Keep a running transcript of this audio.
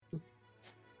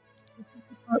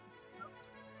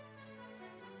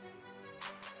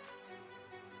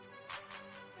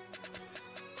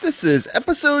This is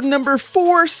episode number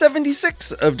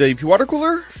 476 of WP Water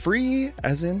Cooler, free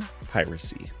as in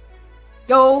piracy.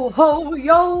 Yo ho,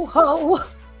 yo ho.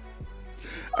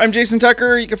 I'm Jason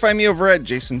Tucker. You can find me over at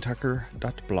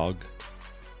jasontucker.blog.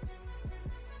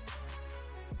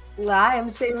 I am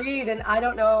Say Reed, and I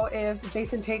don't know if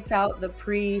Jason takes out the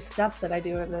pre-stuff that I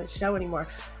do in the show anymore.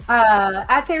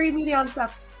 At Say Reed Media on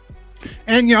stuff.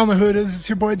 And y'all know who it is. It's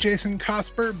your boy Jason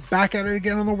Cosper, back at it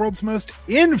again on the world's most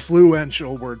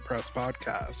influential WordPress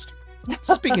podcast.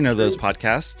 Speaking of those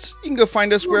podcasts, you can go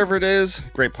find us wherever it is.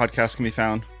 Great podcasts can be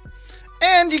found.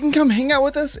 And you can come hang out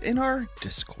with us in our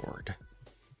Discord.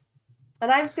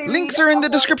 And I'm Say Reed. Links are in the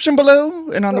description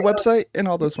below and on the website and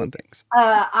all those fun things.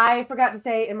 I forgot to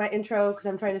say in my intro, because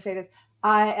I'm trying to say this,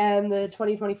 I am the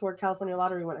 2024 California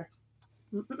Lottery winner.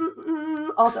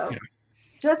 Also. Yeah.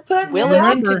 Just put will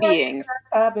it into being.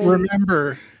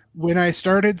 Remember, when I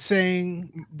started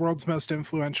saying world's most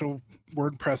influential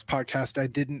WordPress podcast, I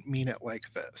didn't mean it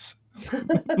like this.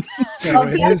 So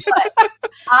it is.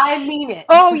 I mean it.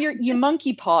 Oh, you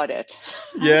monkey pawed it.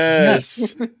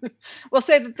 Yes. We'll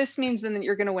say that this means then that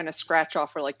you're going to win a scratch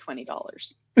off for like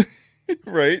 $20.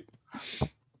 Right.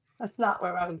 That's not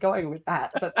where I was going with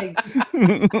that, but thank you.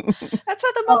 That's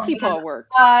how the monkey paw works.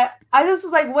 I just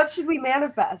was like, what should we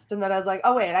manifest? And then I was like,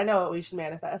 oh wait, I know what we should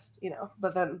manifest,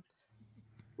 but then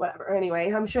whatever.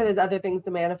 Anyway, I'm sure there's other things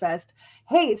to manifest.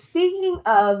 Hey, speaking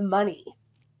of money.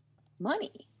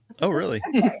 Oh, really?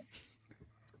 Okay.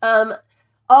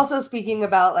 Also speaking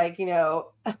about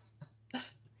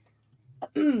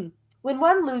when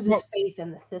one loses faith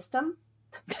in the system.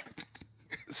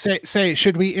 Say,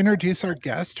 should we introduce our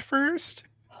guest first?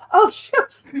 Oh,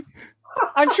 shoot.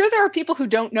 I'm sure there are people who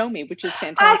don't know me, which is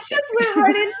fantastic. I just went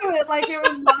right into it like it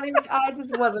was not even, I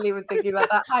just wasn't even thinking about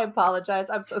that. I apologize.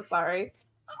 I'm so sorry.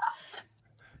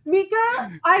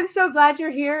 Mika, I'm so glad you're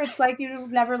here. It's like you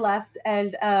never left,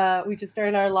 and we just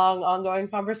started our long, ongoing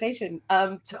conversation.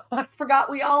 So I forgot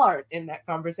we all aren't in that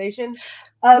conversation.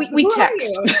 We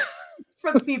text.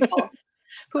 For the people.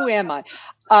 Who am I?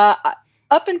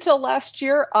 Up until last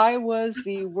year, I was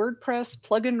the WordPress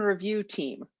plugin review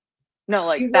team. No,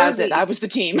 that was it. I was the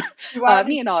team.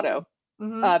 Me and Otto,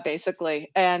 basically.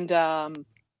 And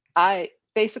I've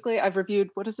reviewed,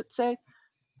 what does it say?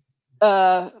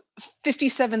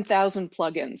 57,000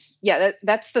 plugins. Yeah,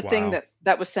 that's the thing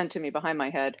that was sent to me behind my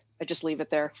head. I just leave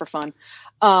it there for fun.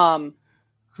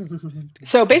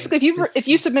 So basically, if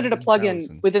you submitted a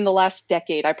plugin within the last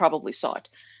decade, I probably saw it.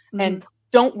 And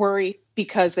don't worry,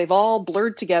 because they've all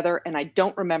blurred together and I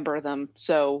don't remember them.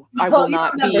 So I will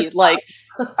not be I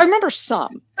remember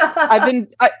some.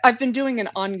 I've been doing an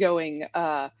ongoing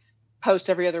post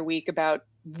every other week about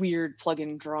weird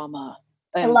plugin drama.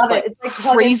 And I love it. It's like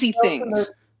crazy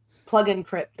things. Plugin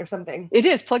crypt or something. It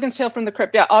is Plugins Tale from the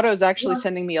Crypt. Yeah, Otto's actually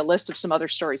sending me a list of some other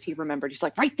stories he remembered. He's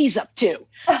like, write these up too.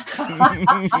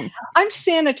 I'm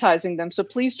sanitizing them, so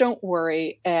please don't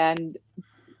worry. And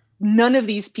none of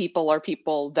these people are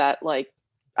people that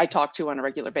I talk to on a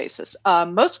regular basis.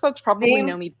 Most folks probably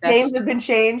know me best. Names have been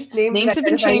changed. Names have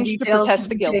been changed to protect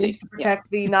the guilty. To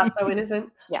protect the not so innocent.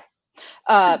 Yeah.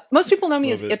 Most people know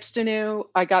me as Ipstanu.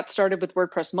 I got started with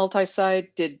WordPress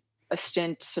multi-site, did a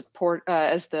stint support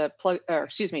as the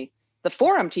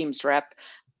forum teams rep,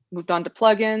 moved on to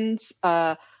plugins.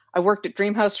 I worked at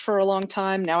Dreamhouse for a long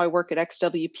time. Now I work at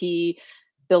XWP,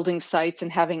 building sites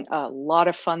and having a lot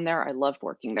of fun there. I loved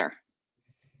working there.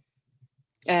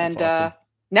 And awesome.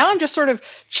 Now I'm just sort of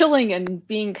chilling and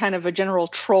being kind of a general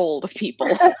troll to people.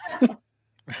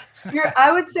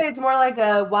 I would say it's more like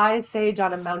a wise sage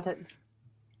on a mountain.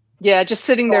 Yeah, just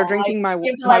sitting there drinking my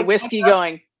whiskey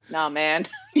going, nah, man,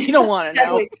 you don't want to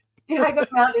know. I go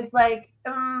out, it's like,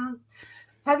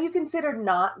 have you considered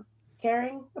not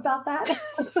caring about that?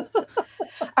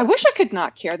 I wish I could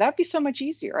not care. That'd be so much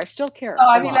easier. I still care. Oh,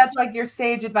 I mean, that's like your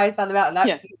sage advice on the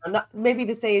mountain. Maybe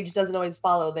the sage doesn't always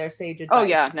follow their sage advice. Oh,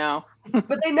 yeah, no.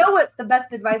 But they know what the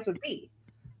best advice would be.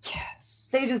 Yes.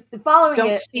 They just following don't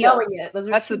it, steal. knowing it.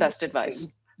 That's the best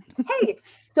advice. Hey,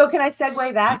 so can I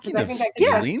segue that? Because I think I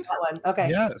can get that one. Okay.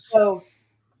 Yes. So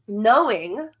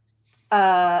knowing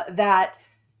that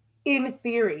in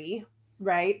theory,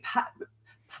 right,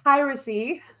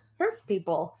 piracy hurts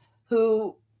people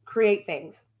who create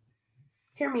things.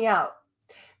 Hear me out.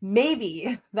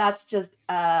 Maybe that's just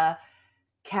a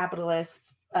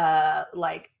capitalist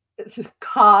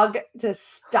cog to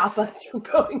stop us from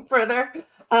going further.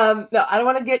 No, I don't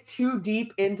want to get too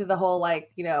deep into the whole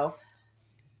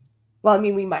well, I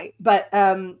mean, we might, but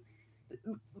back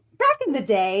in the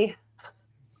day,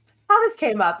 how this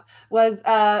came up was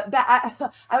I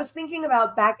was thinking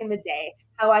about back in the day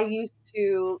how I used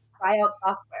to try out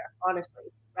software,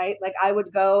 honestly. right? Like I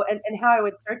would go and how I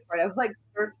would search for it. I would like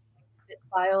search zip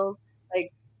files.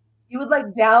 Like you would like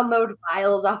download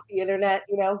files off the internet,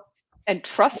 And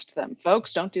trust them,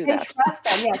 folks. Don't do and that. trust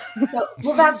them. Yes. So,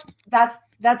 well,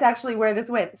 that's actually where this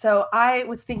went. So I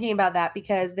was thinking about that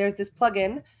because there's this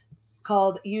plugin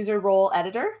called User Role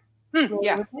Editor.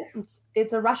 Yeah.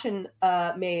 It's a Russian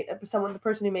made. The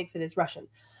person who makes it is Russian.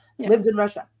 Yeah. Lives in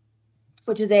Russia,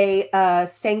 which is a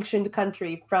sanctioned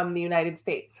country from the United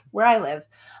States, where I live.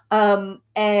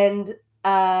 And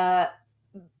I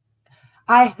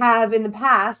have in the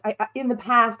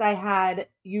past. I had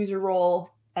User Role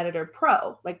Editor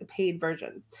Pro, like the paid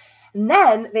version. And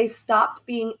then they stopped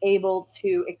being able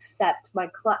to accept my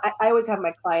client. I always have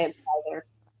my clients buy their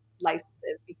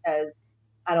licenses because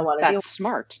I don't want to deal with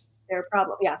smart. Their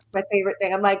problem. Yeah, my favorite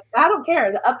thing. I'm like, I don't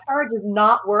care. The upcharge is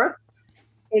not worth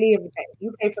any of the pay.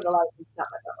 You pay for the license, not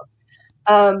my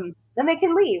problem. Then they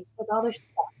can leave with all their stuff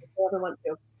if they ever want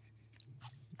to.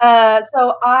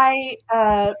 So I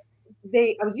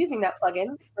was using that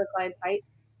plugin for a client site.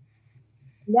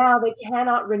 Now they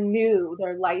cannot renew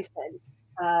their license.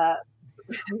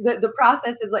 The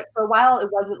process is like, for a while it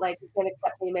wasn't like you can't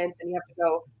accept payments and you have to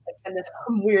go like send this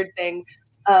weird thing.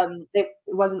 It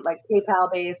wasn't like PayPal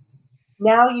based.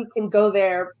 Now you can go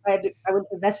there. I went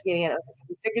to investigating it. I was like, have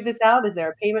you figured this out? Is there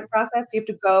a payment process? You have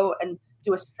to go and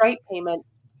do a Stripe payment,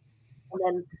 and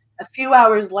then a few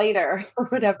hours later or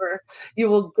whatever, you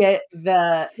will get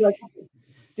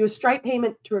do a Stripe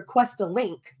payment to request a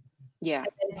link. Yeah. And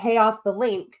then pay off the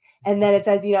link. And then it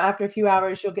says, after a few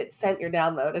hours, you'll get sent your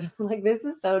download. And I'm like, this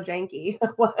is so janky.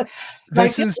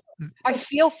 I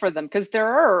feel for them because there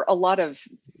are a lot of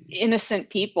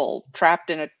innocent people trapped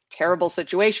in a terrible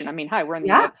situation. I mean, hi, we're in the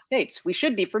United States. We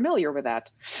should be familiar with that.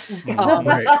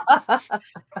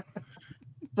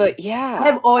 But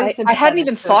yeah, I hadn't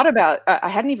even thought about.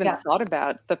 Thought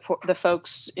about the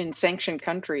folks in sanctioned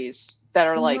countries that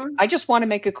are like, I just want to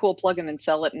make a cool plugin and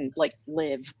sell it and like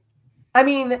live. I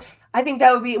mean, I think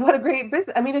that would be what a great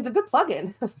business. I mean, it's a good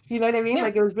plugin. You know what I mean? Yeah.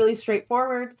 Like it was really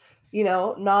straightforward.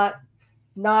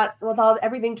 Not with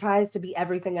everything tries to be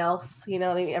everything else.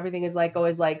 Everything is like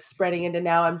always like spreading into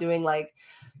now I'm doing like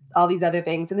all these other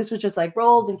things, and this was just like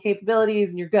roles and capabilities,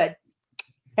 and you're good.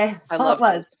 Okay, that's all it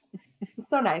was. It's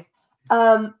so nice.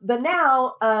 But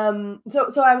now,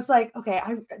 so I was like, okay,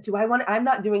 I'm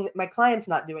not doing. My client's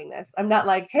not doing this. I'm not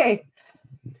like, hey,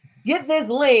 get this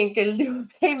link and do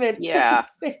a payment. Yeah.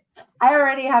 I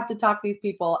already have to talk these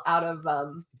people out of,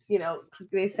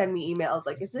 they send me emails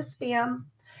like, is this spam?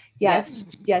 Yes,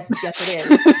 it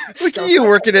is. Look at you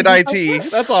working at IT.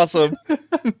 That's awesome.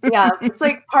 Yeah, it's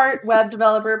like part web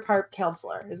developer, part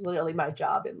counselor is literally my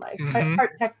job in life.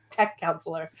 Part tech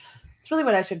counselor. It's really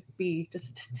what I should be,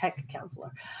 just a tech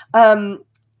counselor.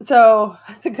 So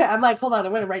I'm like, hold on,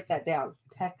 I'm going to write that down.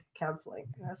 Tech counseling.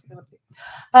 That's going to be.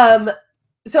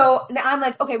 So now I'm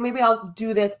like, okay, maybe I'll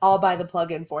do this. I'll buy the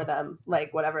plugin for them,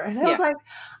 like whatever. And I was like,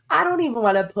 I don't even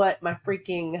want to put my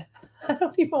freaking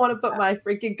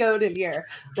code in here.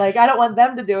 Like, I don't want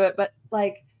them to do it. But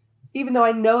like, even though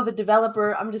I know the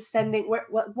developer, I'm just sending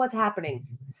what's happening.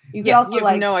 You have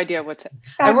no idea what's.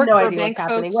 I work for bank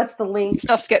folks. What's the link?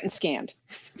 Stuff's getting scanned.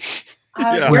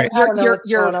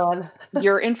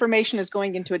 Your information is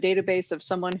going into a database of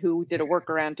someone who did a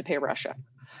workaround to pay Russia.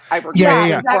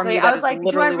 Exactly. I was like,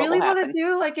 do I really want to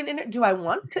do like do I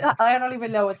want to? I don't even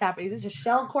know what's happening. Is this a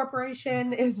shell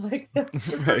corporation? Is like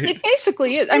It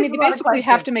basically is. I mean, they basically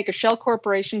have to make a shell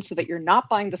corporation so that you're not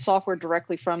buying the software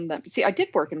directly from them. See, I did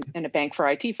work in a bank for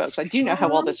IT folks. I do know how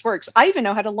all this works. I even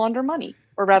know how to launder money,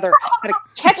 or rather, how to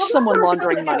catch someone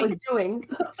laundering money.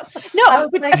 No,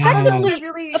 but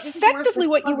effectively,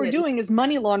 what you were doing is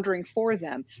money laundering for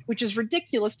them, which is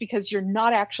ridiculous because you're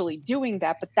not actually doing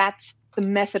that, but that's the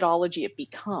methodology it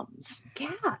becomes.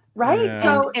 Yeah, right. Yeah.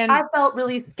 So and I felt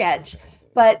really sketch,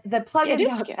 but the plugin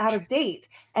is out of date,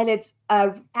 and it's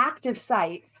an active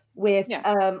site with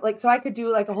so I could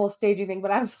do like a whole staging thing, but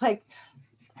I was like,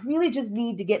 I really just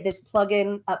need to get this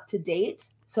plugin up to date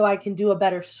so I can do a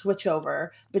better switch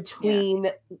over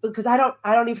between because I'd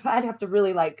have to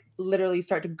really like literally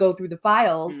start to go through the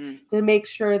files to make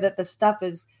sure that the stuff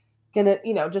is gonna,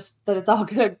 just that it's all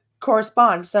gonna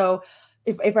correspond. So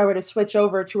if I were to switch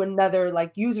over to another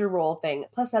like user role thing,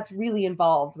 plus that's really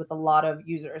involved with a lot of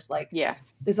users, like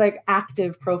there's like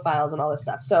active profiles and all this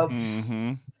stuff. So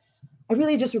I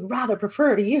really just would rather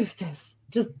prefer to use this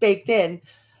just baked in.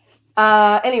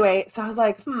 Anyway, so I was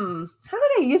like, how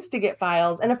did I used to get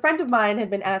files? And a friend of mine had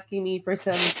been asking me for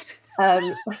some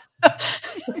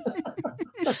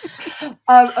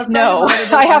no,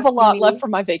 I have a lot left for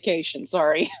my vacation.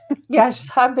 Sorry. Yeah,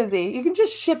 I'm busy. You can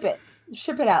just ship it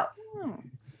out.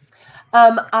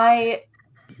 I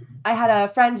had a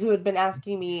friend who had been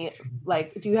asking me,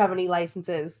 like, do you have any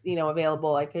licenses,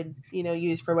 available I could,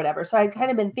 use for whatever. So I'd kind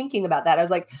of been thinking about that. I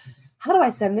was like, how do I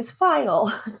send this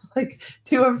file like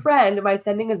to a friend? Am I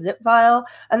sending a zip file?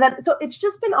 And then, so it's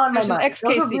just been on There's my mind.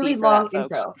 It was a really long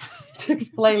intro to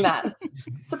explain that.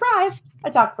 Surprise!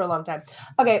 I talked for a long time.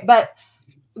 Okay, but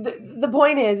the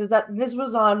point is that this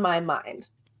was on my mind.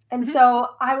 And so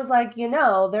I was like,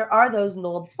 there are those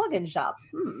Knolled plugin shops.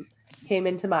 Came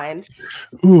into mind.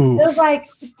 Ooh. I was like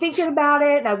thinking about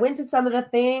it, and I went to some of the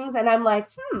things, and I'm like,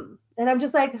 and I'm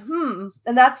just like,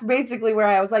 and that's basically where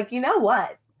I was like, you know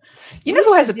what? You know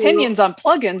who has opinions on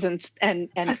plugins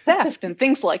and theft and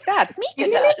things like that?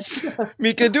 Mika does.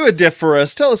 Mika, do a diff for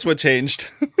us. Tell us what changed.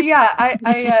 Yeah,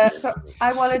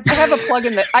 I wanted to. I have a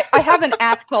plugin that I have an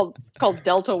app called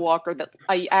Delta Walker that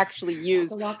I actually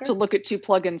use to look at two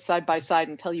plugins side by side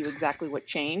and tell you exactly what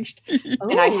changed.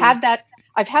 And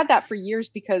I've had that for years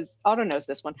because Otto knows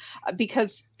this one,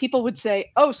 because people would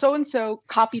say, oh, so-and-so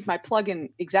copied my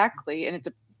plugin exactly, and it's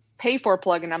a pay for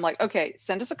plugin. I'm like, okay,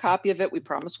 send us a copy of it. We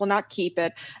promise we'll not keep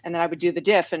it. And then I would do the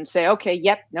diff and say, okay,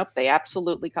 yep, nope, they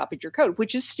absolutely copied your code,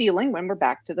 which is stealing when we're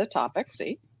back to the topic.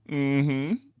 See?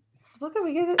 Mm-hmm. Look at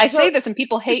me. I say this and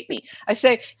people hate me. I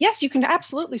say, yes, you can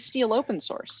absolutely steal open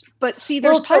source, but see,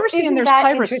 there's piracy and there's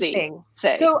piracy.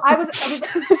 Say. So I was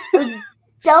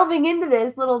delving into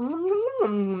this little,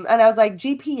 and I was like,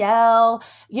 GPL,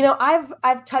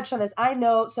 I've touched on this. I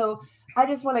know. So I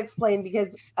just want to explain,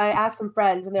 because I asked some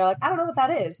friends and they're like, I don't know what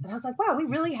that is. And I was like, wow, we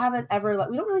really haven't ever,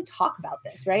 we don't really talk about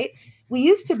this, right? We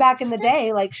used to back in the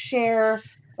day, share,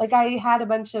 I had a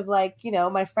bunch of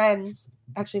my friends,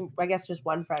 actually, I guess just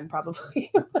one friend probably,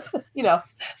 you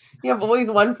have always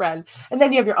one friend, and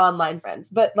then you have your online friends,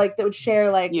 but they would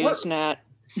share Usenet.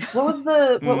 What was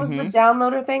the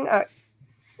downloader thing?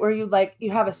 Where you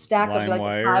you have a stack of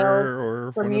files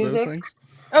or for music.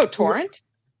 Oh, Torrent.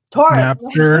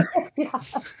 Napster. Yeah.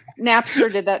 Napster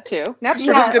did that too. Napster.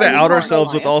 We're just gonna out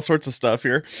ourselves with all sorts of stuff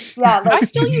here. Yeah, I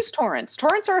still use torrents.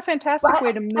 Torrents are a fantastic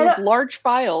way to move large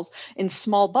files in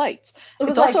small bytes.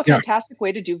 It's also a fantastic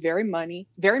way to do very many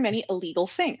illegal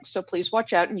things. So please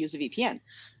watch out and use a VPN.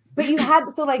 But you had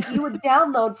you would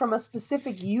download from a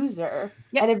specific user,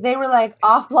 and if they were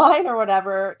offline or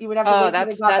whatever, you would have to wait until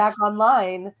they got back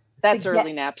online. That's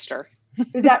early Napster.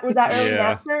 Was that early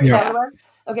Napster? Is Yeah. that what it was?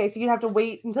 Okay, so you'd have to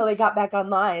wait until they got back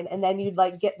online, and then you'd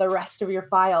get the rest of your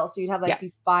files. So you'd have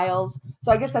these files.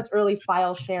 So I guess that's early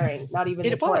file sharing, not even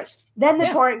the torrent. Then the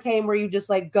torrent came where you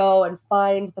just go and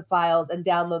find the files and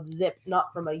download the zip,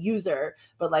 not from a user,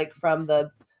 but from the,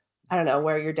 I don't know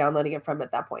where you're downloading it from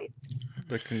at that point.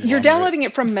 You're downloading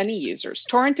it from many users.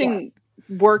 Torrenting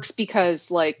works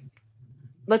because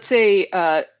let's say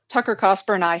Tucker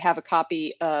Cosper and I have a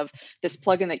copy of this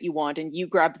plugin that you want, and you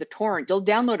grab the torrent. You'll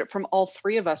download it from all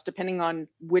three of us, depending on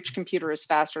which computer is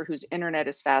faster, whose internet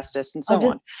is fastest, and so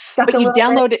on. But you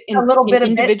download it in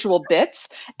individual bits,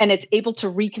 and it's able to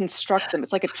reconstruct them.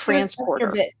 It's like a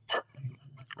transporter.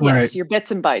 Yes, your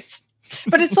bits and bytes.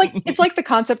 But it's like the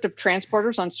concept of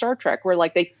transporters on Star Trek, where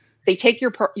they take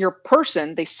your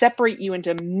person, they separate you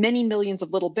into many millions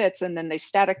of little bits, and then they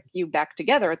static you back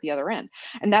together at the other end.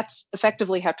 And that's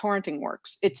effectively how torrenting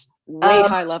works. It's way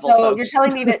high level. So folks. You're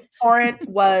telling me that torrent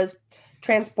was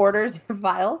transporters for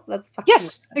files? That's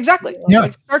yes, exactly.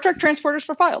 Yeah. Star Trek transporters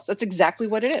for files. That's exactly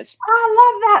what it is.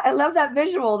 I love that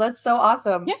visual. That's so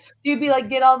awesome. Yeah. You'd be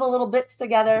get all the little bits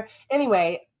together.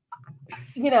 Anyway,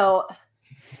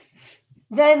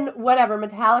 then whatever,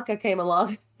 Metallica came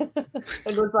along.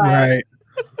 It was Right.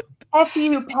 F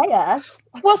you, pay us.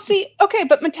 Well, see, okay,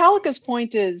 but Metallica's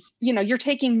point is, you're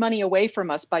taking money away from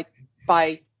us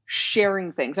by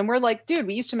sharing things. And we're like, dude,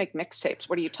 we used to make mixtapes.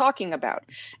 What are you talking about?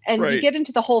 And you get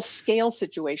into the whole scale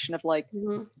situation of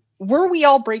were we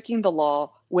all breaking the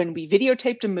law when we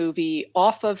videotaped a movie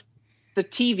off of the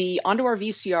TV onto our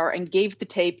VCR and gave the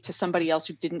tape to somebody else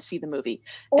who didn't see the movie?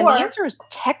 And the answer is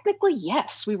technically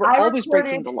yes. We were always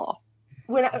breaking the law.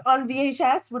 When on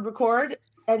VHS would record,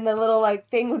 and the little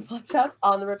thing would flash up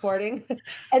on the recording,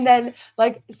 and then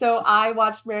so I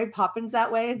watched Mary Poppins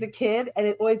that way as a kid, and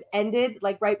it always ended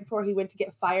right before he went to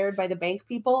get fired by the bank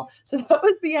people. So that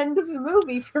was the end of the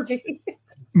movie for me.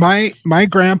 My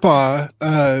grandpa,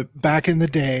 back in the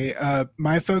day,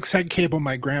 my folks had cable.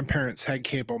 My grandparents had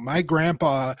cable. My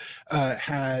grandpa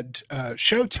had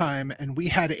Showtime, and we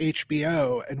had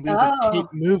HBO, and we would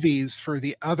take movies for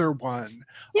the other one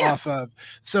off of.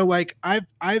 So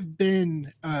I've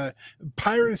been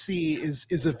piracy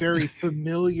is a very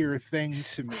familiar thing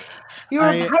to me. You were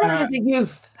a pirate as a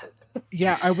youth.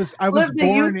 Yeah, I was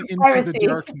born into the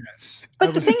darkness.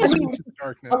 But the thing is,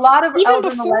 a lot of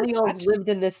elder millennials lived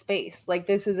in this space. Like,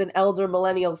 this is an elder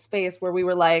millennial space where we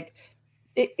were like,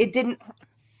 it didn't,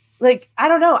 like, I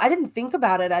don't know. I didn't think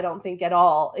about it, I don't think, at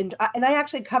all. And I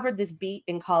actually covered this beat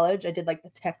in college. I did like the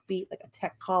tech beat, like a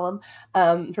tech column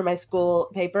for my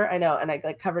school paper. I know. And I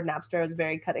like covered Napster. I was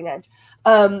very cutting edge.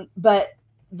 But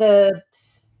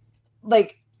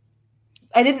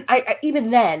I even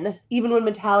then, even when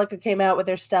Metallica came out with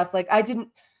their stuff, like I didn't,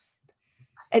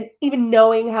 and even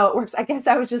knowing how it works, I guess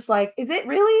I was just like, is it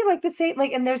really like the same?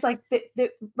 Like, and there's like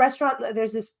the restaurant,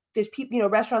 there's people, you know,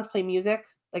 restaurants play music,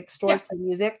 like stores play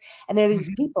music. And there are these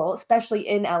people, especially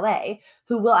in LA,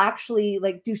 who will actually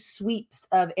like do sweeps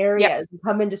of areas and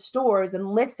come into stores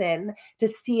and listen to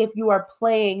see if you are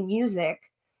playing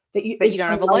music that you don't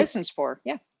have a license for.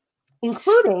 Yeah.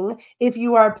 Including if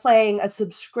you are playing a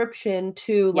subscription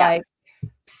to like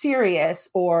Sirius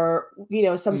or, you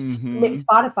know, some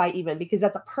Spotify even, because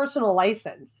that's a personal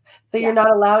license. So you're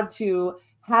not allowed to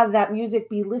have that music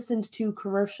be listened to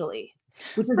commercially,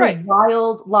 which is a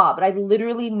wild law. But I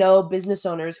literally know business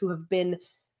owners who have been,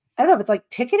 I don't know if it's like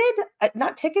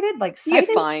not ticketed, like cited?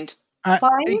 Fined.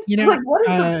 Fined? You know, like, what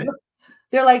is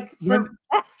they're like for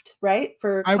theft, right?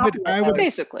 For I would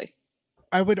basically.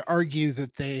 I would argue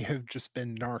that they have just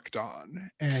been narked on.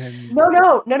 And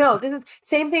no. This is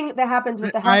same thing that happens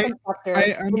with the health inspector.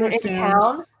 I understand. When they're in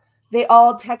town, they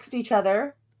all text each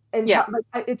other, and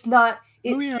it's not.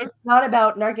 It's not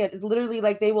about narcotics. It's literally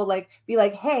like they will like be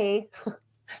like, "Hey,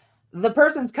 the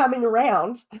person's coming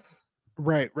around."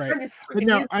 Right. But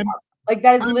no, I'm like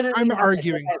that is literally. I'm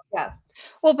arguing. Yeah.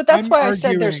 Well, but that's why I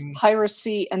said there's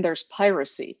piracy and there's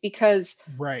piracy, because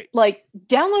like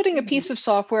downloading a piece of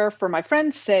software for my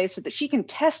friend's say so that she can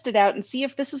test it out and see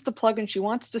if this is the plugin she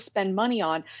wants to spend money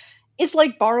on is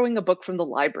like borrowing a book from the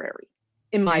library,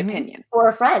 in my opinion. Or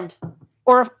a friend.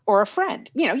 Or a friend.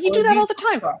 You know, you do that all the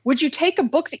time. Would you take a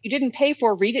book that you didn't pay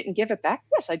for, read it, and give it back?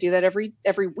 Yes, I do that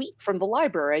every week from the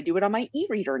library. I do it on my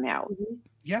e-reader now.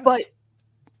 Yes. But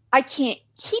I can't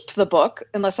keep the book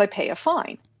unless I pay a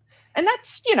fine. And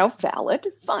that's, you know, valid.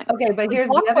 Fine. Okay, but here's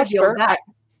the other deal with that.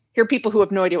 Here are people who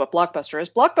have no idea what Blockbuster is.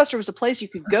 Blockbuster was a place you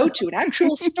could go to, an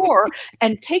actual store,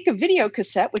 and take a video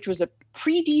cassette, which was a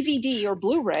pre-DVD or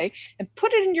Blu-ray, and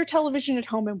put it in your television at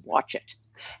home and watch it.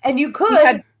 And you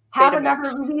could have another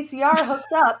VCR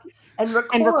hooked up and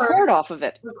record off of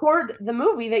it. Record the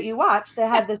movie that you watched that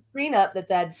had the screen up that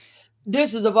said,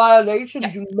 "This is a violation.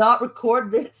 Do not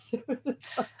record this."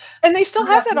 And they still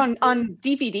have that on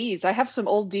DVDs. I have some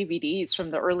old DVDs from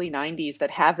the early 90s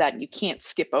that have that, and you can't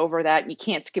skip over that. And you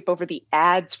can't skip over the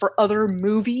ads for other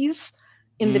movies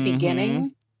in the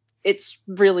beginning. It's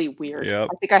really weird. I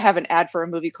think I have an ad for a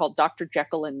movie called Dr.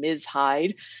 Jekyll and Ms.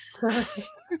 Hyde.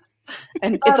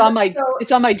 And it's on my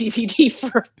DVD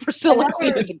for Priscilla,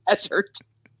 Queen of the Desert.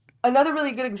 Another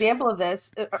really good example of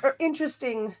this,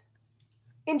 interesting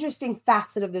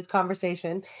facet of this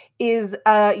conversation is,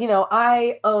 you know,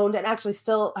 I owned, and actually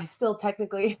I still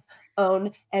technically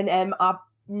own and am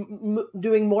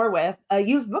doing more with a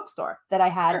used bookstore that I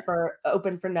had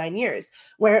open for 9 years,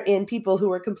 wherein people who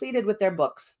were completed with their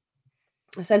books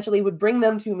essentially would bring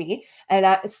them to me and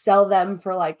sell them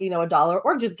for like, you know, $1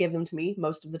 or just give them to me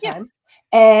most of the time.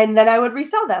 And then I would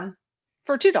resell them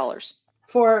for $2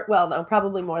 well, no,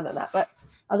 probably more than that. But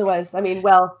otherwise, I mean,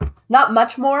 well, not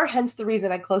much more, hence the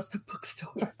reason I closed the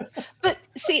bookstore. But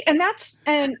see, and that's,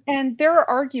 and there are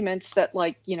arguments that,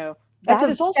 like, you know, that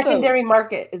is also secondary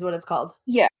market is what it's called.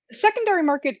 Yeah. Secondary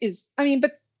market is, I mean,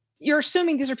 but you're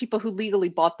assuming these are people who legally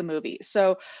bought the movie.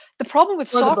 So the problem with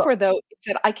software, though, is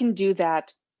that I can do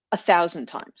that 1,000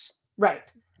 times. Right.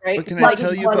 But can I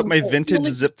tell you about my vintage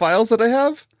zip files that I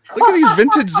have? Look at these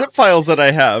vintage zip files that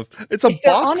I have. It's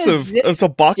a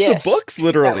box of books,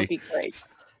 literally. That would be great.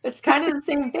 It's kind of the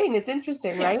same thing. It's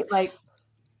interesting, right? Like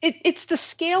it's the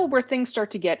scale where things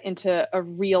start to get into a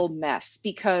real mess,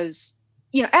 because,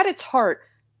 you know, at its heart,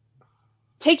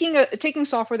 taking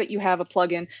software that you have, a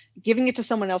plugin, giving it to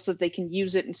someone else so that they can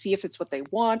use it and see if it's what they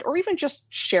want, or even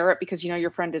just share it because, you know, your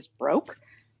friend is broke.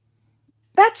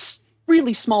 That's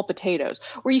really small potatoes.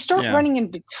 Where you start running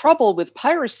into trouble with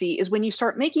piracy is when you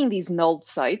start making these nulled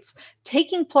sites,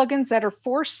 taking plugins that are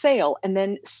for sale and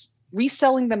then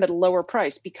reselling them at a lower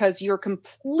price, because you're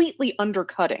completely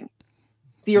undercutting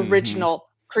the original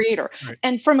creator. Right.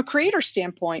 And from a creator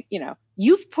standpoint, you know,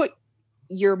 you've put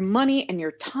your money and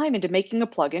your time into making a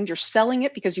plugin. You're selling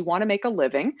it because you want to make a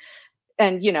living,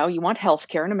 and, you know, you want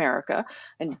healthcare in America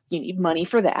and you need money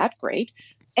for that. Great.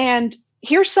 And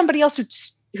here's somebody else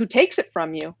who takes it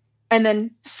from you and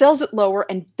then sells it lower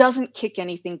and doesn't kick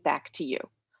anything back to you.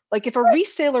 Like if a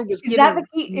reseller was is that the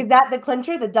key? Is that the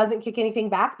clincher that doesn't kick anything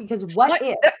back? Because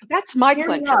that's my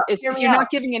clincher is if you're not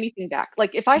giving anything back.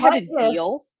 Like if I had a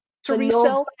deal to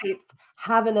resell, sites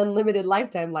have an unlimited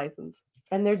lifetime license,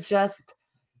 and they're just,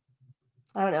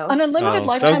 I don't know, an unlimited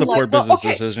lifetime. That was a poor business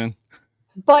decision.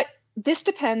 But this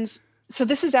depends. So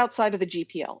this is outside of the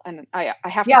GPL, and I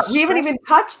have to. Yeah, we haven't even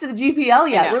touched the GPL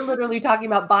yet. We're literally talking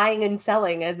about buying and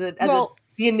selling as the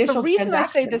initial. The reason I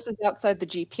say this is outside the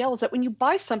GPL is that when you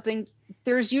buy something,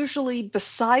 there's usually,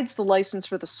 besides the license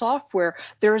for the software,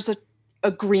 there's a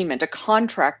agreement, a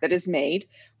contract that is made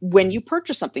when you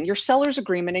purchase something, your seller's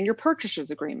agreement and your purchaser's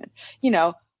agreement. You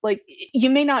know, like you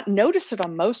may not notice it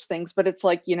on most things, but it's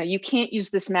like, you know, you can't use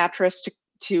this mattress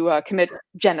to commit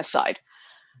genocide.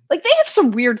 Like they have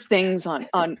some weird things on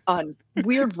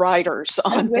weird riders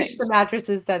on I wish things. The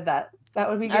mattresses said that. That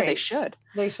would be great. They should.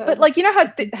 They should. But like, you know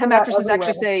how mattresses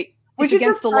actually say it's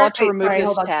against the law to remove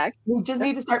this tag? We just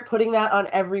need to start putting that on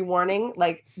every warning,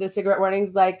 like the cigarette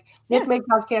warnings, like this may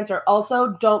cause cancer. Also,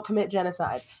 don't commit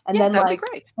genocide. And then like,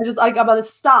 I just like, I'm going to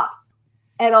stop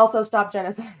and also stop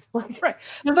genocide. Like, right.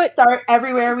 But start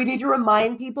everywhere. We need to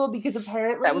remind people because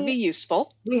apparently that would be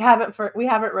useful. We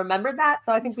haven't remembered that.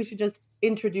 So I think we should just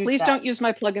introduce Please don't use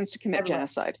my plugins to commit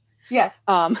genocide. Yes.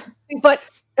 But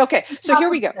okay, so here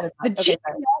we go. The GPL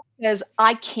says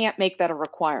I can't make that a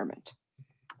requirement.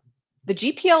 The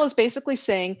GPL is basically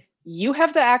saying you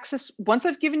have the access. Once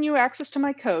I've given you access to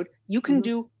my code, you can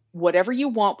do whatever you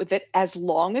want with it as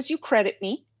long as you credit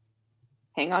me.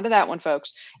 Hang on to that one,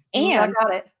 folks. And I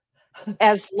got it.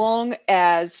 As long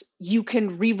as you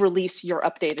can re-release your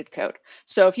updated code.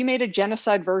 So if you made a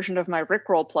genocide version of my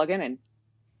Rickroll plugin, and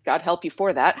God help you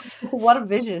for that. What a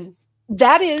vision.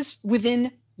 That is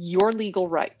within your legal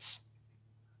rights.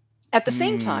 At the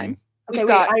same time,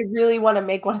 I really want to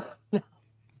make one.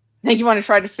 You want to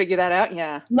try to figure that out?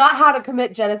 Yeah. Not how to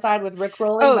commit genocide with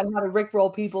Rickrolling, but how to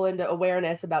Rickroll people into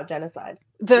awareness about genocide.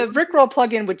 The Rickroll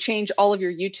plugin would change all of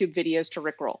your YouTube videos to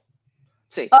Rickroll.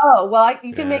 See. Oh, well,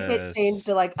 you can make it change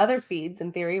to like other feeds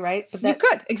in theory, right? But you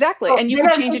could, exactly. And you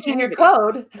can change it to your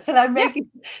code. And I'm making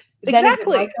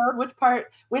exactly my code. Which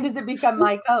part? When does it become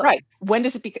my code? Right. When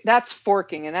does it become? That's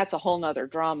forking, and that's a whole nother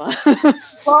drama.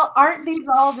 Well, aren't these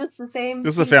all just the same?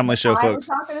 This is a family show, folks.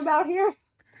 We're talking about here.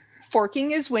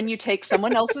 Forking is when you take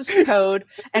someone else's code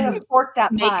and fork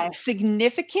that make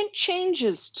significant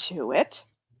changes to it.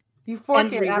 You fork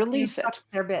and re-release it.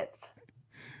 Their bits.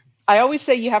 I always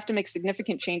say you have to make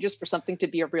significant changes for something to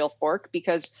be a real fork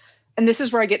because, and this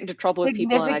is where I get into trouble with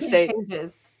people, and I say,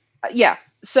 changes. Yeah.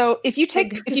 So if you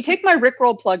take my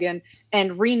Rickroll plugin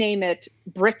and rename it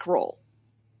Brickroll,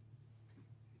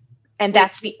 and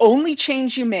that's the only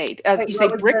change you made, you say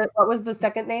Brick. What was the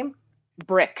second name?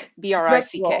 Brick,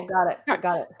 BRICK.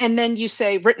 Got it. And then you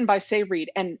say written by Say Reed,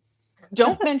 and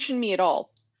don't mention me at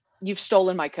all. You've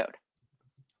stolen my code.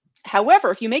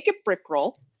 However, if you make it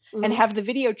Brickroll and have the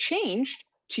video changed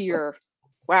to your,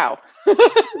 wow,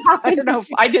 I don't know if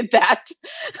I did that.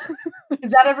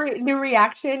 Is that a new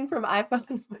reaction from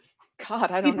iPhone?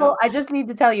 God, I don't know. I just need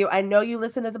to tell you, I know you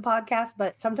listen as a podcast,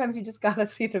 but sometimes you just gotta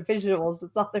see the visuals.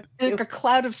 That's all they're like a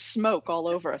cloud of smoke all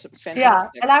over us. It was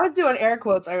fantastic. Yeah, and I was doing air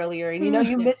quotes earlier, and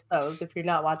you missed those if you're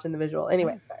not watching the visual.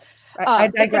 Anyway, sorry. I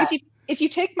digress. But if you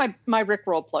take my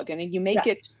Rickroll plugin and you make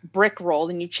it Brickroll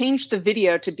and you change the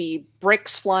video to be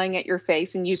bricks flying at your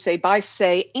face and you say by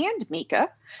Say and Mika,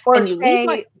 or and you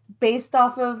leave based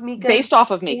off of Mika. Based off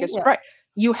of Mika, right.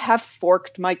 You have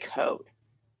forked my code.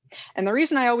 And the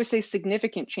reason I always say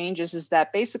significant changes is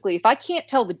that basically if I can't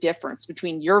tell the difference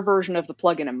between your version of the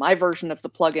plugin and my version of the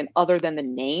plugin other than the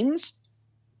names,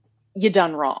 you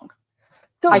done wrong.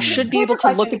 So I should be able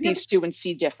to look at these two and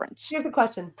see difference. Here's a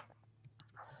question.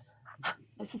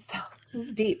 This is so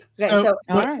deep. So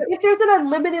if there's an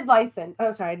unlimited license,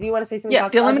 oh, sorry, do you want to say something? Yeah,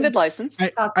 the unlimited license.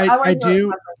 I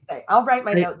do. I'll write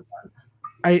my notes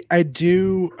down. I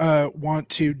do want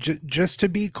to just to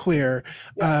be clear.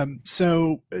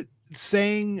 So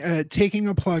saying taking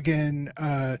a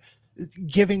plugin,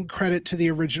 giving credit to the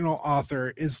original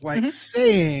author is like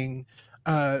saying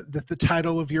that the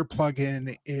title of your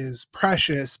plugin is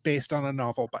Precious based on a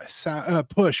novel by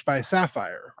Push by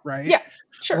Sapphire, right? Yeah,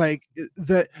 sure. Like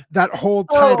that whole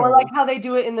title, or like how they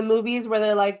do it in the movies where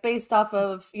they're like based off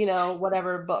of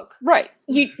whatever book. Right.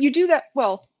 You do that.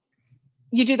 Well,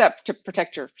 you do that to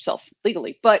protect yourself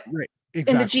legally, but in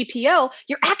the GPL,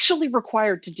 you're actually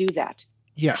required to do that.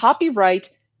 Yes. Copyright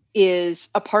is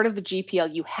a part of the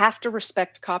GPL. You have to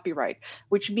respect copyright,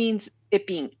 which means it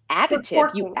being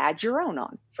additive, you add your own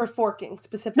on. For forking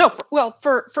specifically. No,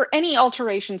 for any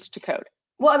alterations to code.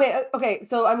 Well, I mean, okay,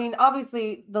 so I mean,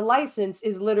 obviously the license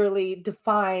is literally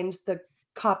defines the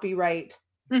copyright.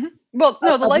 Mm-hmm. Well,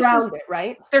 no, the license, it,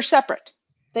 right? They're separate.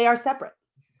 They are separate.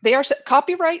 They are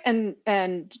copyright and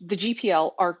the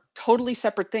GPL are totally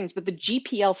separate things, but the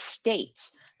GPL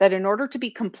states that in order to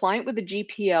be compliant with the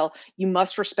GPL, you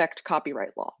must respect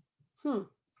copyright law.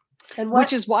 And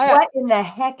which is why what in the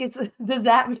heck does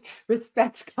that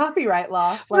respect copyright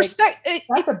law? Respect it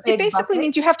basically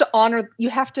means you have to honor.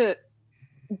 The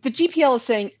GPL is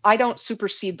saying I don't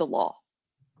supersede the law.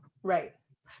 Right.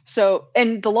 So,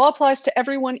 and the law applies to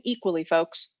everyone equally,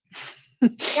 folks.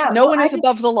 Yeah, no one is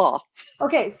above the law.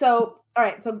 Okay, so all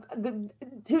right, so then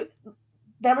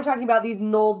we're talking about these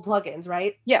nulled plugins,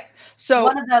 right? Yeah. So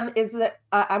one of them is that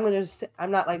I'm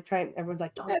not like trying. Everyone's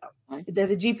like, don't know. There's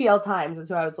a GPL Times is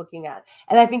who I was looking at,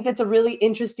 and I think that's a really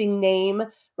interesting name,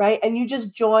 right? And you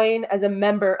just join as a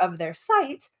member of their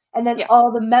site, and then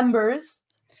all the members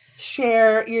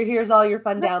share here's all your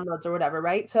fun downloads or whatever,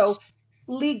 right? So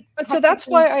that's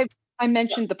why I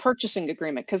mentioned the purchasing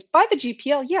agreement, because by the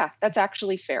GPL, that's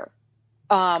actually fair.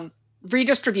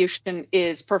 Redistribution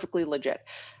is perfectly legit.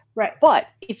 Right. But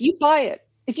if you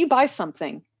buy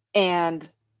something and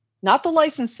not the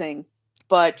licensing,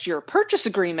 but your purchase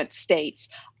agreement states,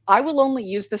 I will only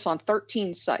use this on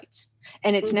 13 sites,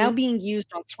 and it's now being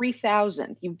used on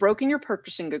 3,000, you've broken your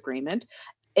purchasing agreement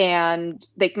and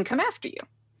they can come after you.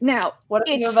 Now, what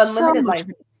if you have unlimited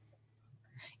license?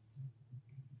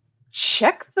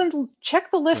 Check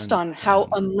the list on how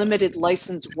unlimited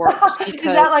license works. Is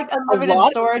that like unlimited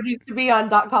storage used to be on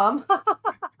 .com?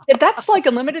 That's like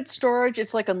unlimited storage.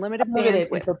 It's like unlimited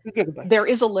bandwidth. There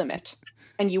is a limit,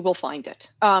 and you will find it.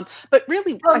 But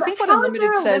really, I think what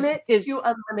unlimited says is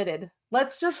unlimited.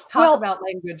 Let's just talk about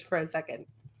language for a second.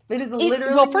 It is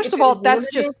literally. Well, first of all, that's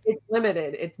limited, it's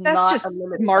limited. It's that's not just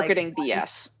unlimited. Marketing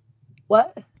BS.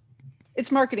 What?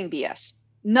 It's marketing BS.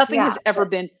 Nothing has ever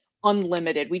been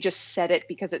unlimited. We just said it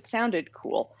because it sounded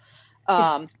cool.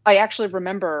 I actually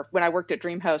remember when I worked at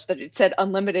Dreamhouse that it said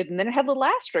unlimited, and then it had little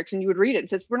asterisks, and you would read it. It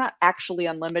says, we're not actually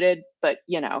unlimited, but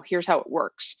here's how it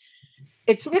works.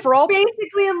 It's for all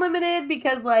basically unlimited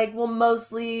because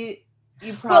mostly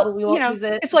you probably won't use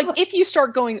it. It's like if you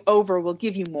start going over, we'll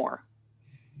give you more,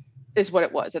 is what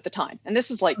it was at the time. And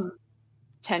this is like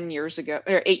 10 years ago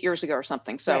or 8 years ago or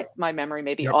something. So my memory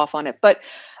may be off on it. But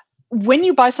when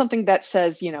you buy something that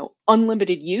says,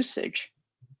 unlimited usage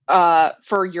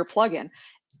for your plugin,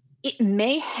 it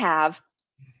may have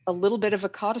a little bit of a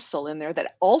codicil in there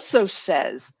that also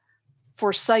says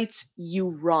for sites you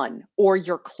run or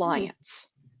your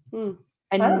clients. And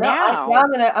now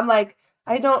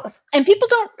I don't. And people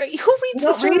don't. Who reads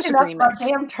the service agreements?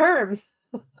 Damn terms.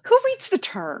 Who reads the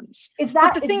terms?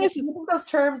 The thing is, those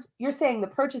terms you're saying the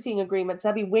purchasing agreements,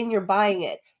 that'd be when you're buying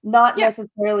it, not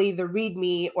necessarily the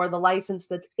README or the license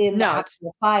that's in the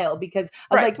actual file. Because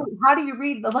I was like, how do you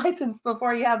read the license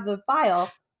before you have the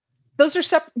file? Those are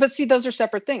separate, but see, those are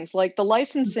separate things. Like the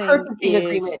licensing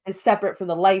agreement is separate from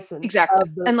the license. Exactly.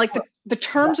 And like the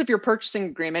terms of your purchasing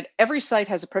agreement, every site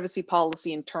has a privacy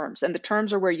policy and terms. And the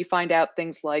terms are where you find out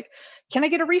things like, can I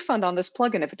get a refund on this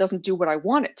plugin if it doesn't do what I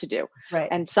want it to do? Right.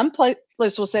 And some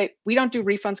places will say, we don't do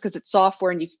refunds because it's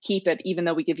software and you can keep it even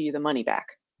though we give you the money back.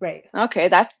 Right. Okay.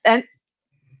 And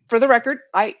for the record,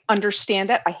 I understand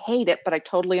that. I hate it, but I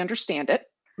totally understand it.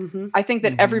 I think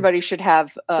that everybody should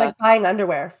have like buying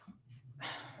underwear.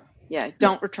 Yeah,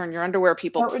 don't return your underwear,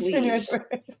 people, please.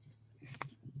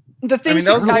 The thing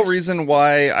that was the whole reason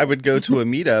why I would go to a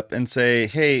meetup and say,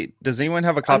 hey, does anyone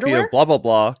have a copy of blah, blah,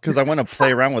 blah? Because I want to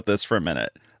play around with this for a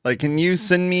minute. Like, can you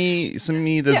send me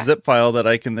the zip file that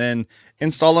I can then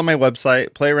install on my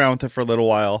website, play around with it for a little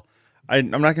while. I'm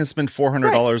not going to spend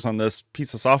 $400 on this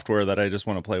piece of software that I just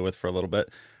want to play with for a little bit.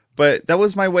 But that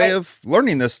was my way of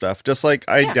learning this stuff. Just like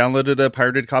I downloaded a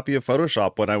pirated copy of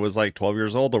Photoshop when I was like 12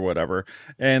 years old or whatever,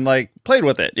 and like played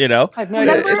with it, I've no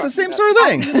idea. It's the same sort of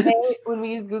thing. When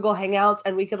we used Google Hangouts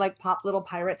and we could like pop little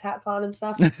pirates hats on and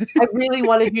stuff, I really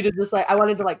wanted you to just I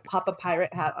wanted to like pop a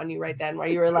pirate hat on you right then, where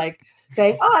you were like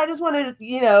saying, oh, I just wanted to,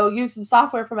 use the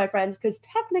software for my friends, because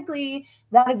technically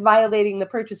that is violating the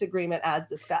purchase agreement as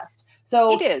discussed.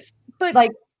 So it is, but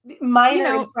like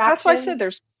minor that's why I said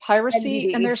there's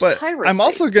piracy and there's piracy. I'm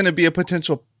also going to be a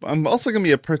potential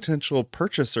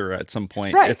purchaser at some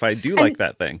point if I do like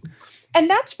that thing. And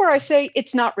that's where I say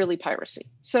it's not really piracy.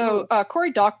 So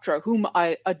Cory Doctorow, whom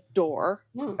I adore,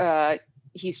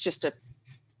 he's just a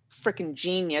freaking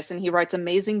genius, and he writes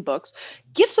amazing books,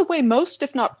 gives away most,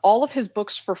 if not all, of his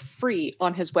books for free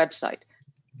on his website.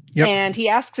 Yep. And he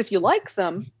asks if you like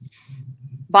them,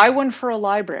 buy one for a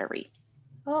library.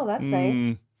 Oh, that's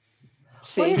nice.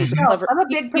 See, he's clever. I'm a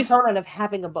big proponent of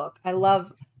having a book. I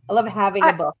love having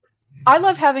a book. I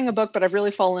love having a book, but I've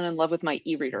really fallen in love with my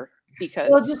e-reader because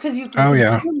just because you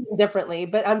can differently.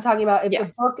 But I'm talking about if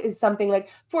the book is something like,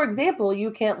 for example,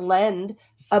 you can't lend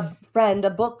a friend a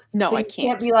book. No, so I can't. You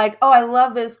can't be like, oh, I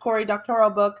love this Cory Doctorow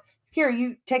book. Here,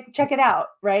 you check it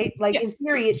out, right? Like in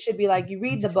theory, it should be like you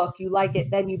read the book, you like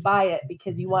it, then you buy it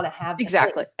because you want to have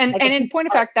exactly. And in point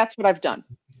of fact, that's what I've done.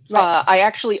 Right. I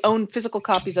actually own physical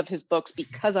copies of his books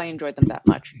because I enjoyed them that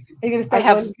much. Are you gonna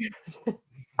start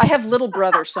I have little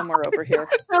brother somewhere over here.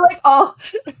 They're like, oh,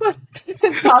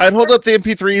 I'd hold up the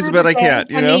MP3s, but I can't.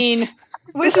 You know? I mean,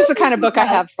 this is the kind of book I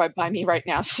have by me right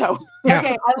now. So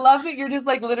okay, I love that you're just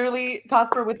like literally,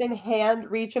 Cosper, within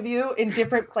hand reach of you in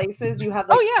different places. You have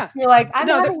like, you're like, I'm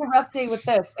having a rough day with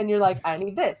this, and you're like, I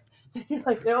need this. And you're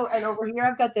like, no, and over here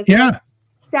I've got this. Yeah,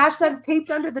 stashed taped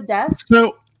under the desk.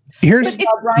 So it's the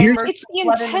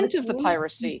intent of the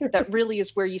piracy that really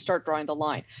is where you start drawing the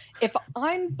line. If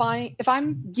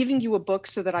I'm giving you a book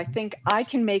so that I think I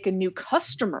can make a new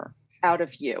customer out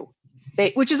of you,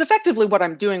 which is effectively what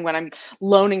I'm doing when I'm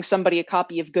loaning somebody a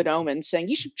copy of Good Omens, saying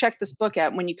you should check this book out.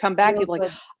 And when you come back, you're like,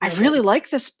 I really like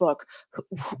this book.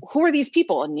 Who are these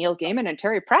people? And Neil Gaiman and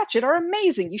Terry Pratchett are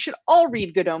amazing. You should all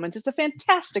read Good Omens. It's a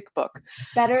fantastic book.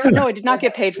 No, I did not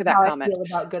get paid for that comment. I feel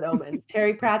about Good Omens.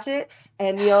 Terry Pratchett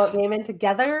and Neil Gaiman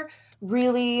together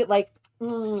really my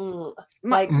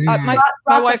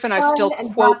wife and I still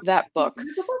quote that book.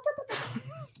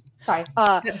 Sorry,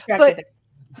 but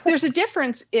there's a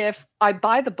difference if I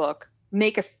buy the book,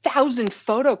 make 1,000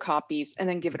 photocopies, and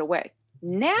then give it away.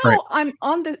 Now I'm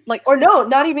on the or no,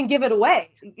 not even give it away.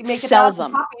 Make sell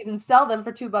them copies and sell them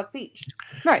for $2 each.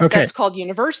 Right. Okay. That's called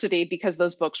university because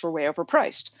those books were way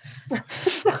overpriced.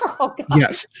 Oh, God.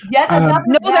 Yes.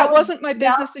 That wasn't my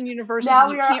business in university.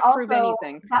 You can't prove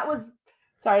anything. That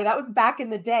was back in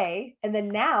the day. And then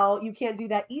now you can't do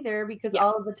that either because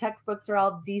all of the textbooks are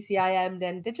all DCIM'd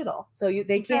and digital. So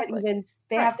they can't even,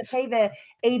 they have to pay the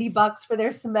 $80 for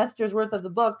their semester's worth of the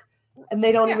book and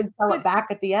they don't even sell it back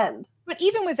at the end. But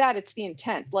even with that, it's the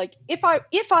intent. Like if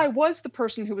I was the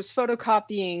person who was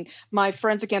photocopying my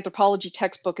forensic anthropology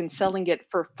textbook and selling it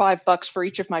for $5 for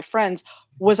each of my friends,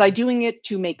 was I doing it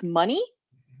to make money?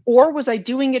 Or was I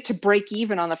doing it to break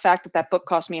even on the fact that book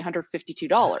cost me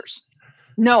 $152?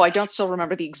 No, I don't still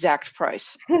remember the exact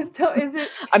price. So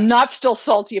I'm not still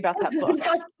salty about that book.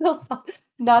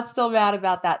 Not still mad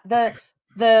about that.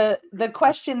 The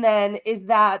question then is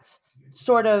that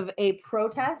sort of a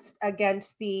protest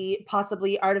against the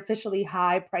possibly artificially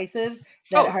high prices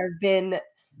that have been,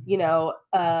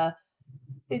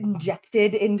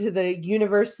 injected into the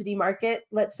university market,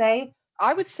 let's say?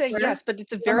 I would say yes, but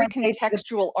it's a very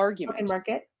contextual argument.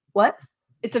 Market? What?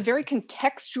 It's a very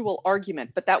contextual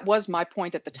argument, but that was my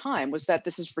point at the time, was that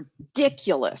this is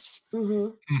ridiculous.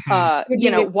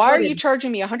 Mm-hmm. Why are you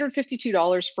charging me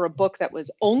 $152 for a book that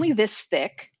was only this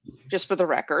thick, just for the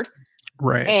record,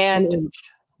 right? And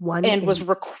was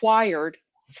required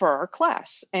for our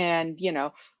class. And,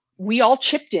 we all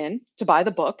chipped in to buy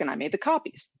the book and I made the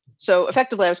copies. So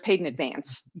effectively I was paid in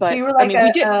advance, but so you were like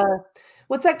we did.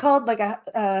 What's that called? Like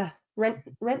a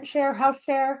rent share, house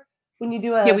share? When you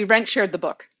do we rent shared the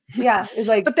book. Yeah, it's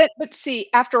like. But see,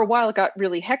 after a while, it got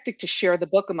really hectic to share the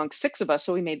book amongst 6 of us,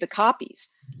 so we made the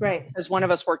copies. Right. Because one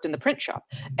of us worked in the print shop,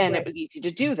 and it was easy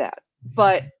to do that.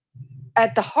 But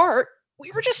at the heart,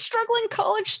 we were just struggling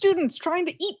college students trying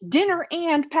to eat dinner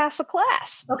and pass a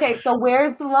class. Okay, so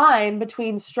where's the line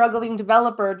between struggling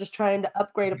developer just trying to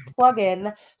upgrade a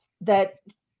plugin that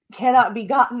cannot be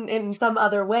gotten in some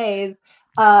other ways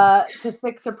to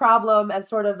fix a problem as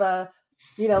sort of a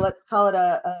let's call it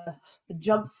a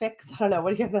jump fix. I don't know.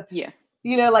 What do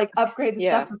you like upgrade the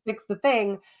stuff to fix the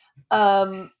thing.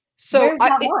 So there's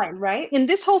that line, right? In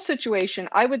this whole situation,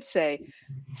 I would say.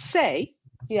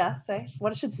 Yeah, say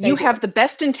what it should say. You have the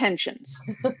best intentions.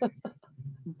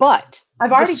 But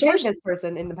I've already paid this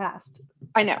person in the past.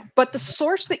 I know. But the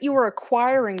source that you are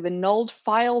acquiring the nulled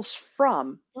files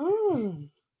from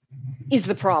is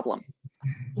the problem.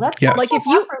 Let's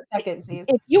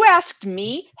if you asked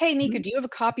me, hey Mika, do you have a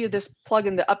copy of this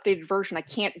plugin, the updated version? I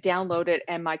can't download it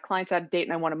and my client's out of date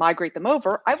and I want to migrate them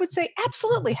over. I would say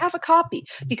absolutely have a copy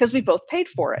because we both paid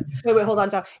for it. Wait, hold on,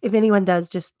 Tom. If anyone does,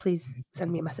 just please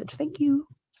send me a message. Thank you.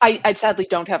 I sadly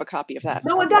don't have a copy of that.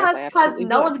 No one does because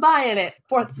no one's buying it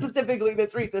for specifically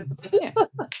this reason. Yeah.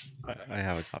 I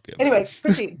have a copy of it. Anyway,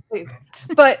 proceed, please.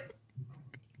 But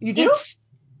you do?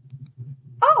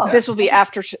 This will be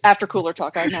after cooler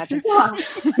talk, I imagine.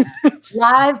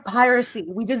 Live piracy.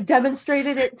 We just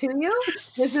demonstrated it to you.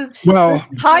 This is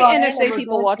hi NSA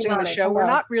people watching the show. We're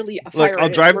not really Look, I'll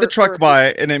drive the truck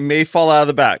by and it may fall out of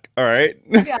the back. All right.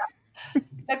 Yeah.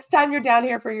 Next time you're down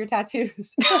here for your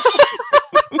tattoos.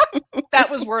 That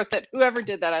was worth it. Whoever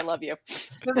did that, I love you. This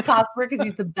is Cosper because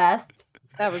he's the best.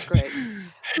 That was great.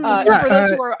 For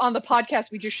those who are on the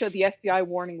podcast, we just showed the FBI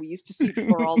warning we used to see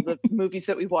for all the movies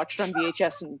that we watched on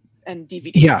VHS and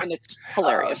DVD, and it's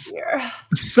hilarious.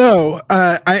 So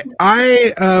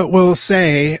I will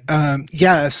say,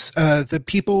 yes, the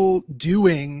people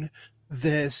doing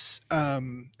this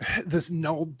this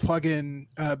null plugin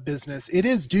business, it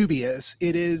is dubious,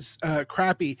 it is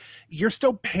crappy. You're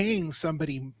still paying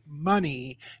somebody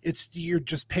money, you're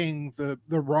just paying the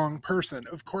wrong person.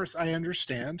 Of course I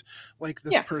understand, like,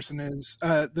 this person is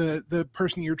the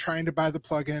person you're trying to buy the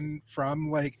plugin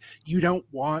from, like, you don't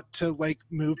want to like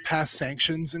move past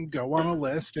sanctions and go on a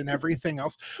list and everything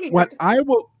else. What I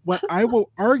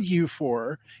will argue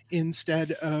for,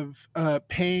 instead of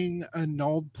paying a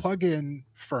null plugin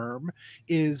firm,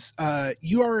 is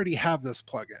you already have this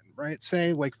plugin, right?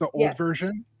 Say like the old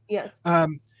version. Yes.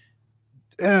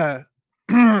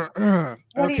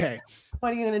 Okay.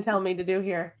 What are you going to tell me to do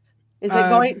here? Is it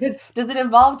going? Does it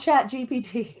involve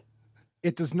ChatGPT?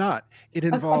 It does not. It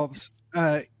involves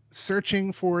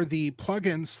searching for the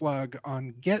plugin slug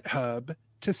on GitHub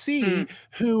to see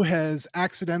who has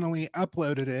accidentally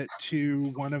uploaded it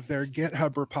to one of their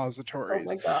GitHub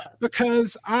repositories. Oh my God.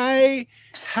 Because I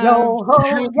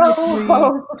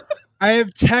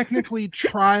have technically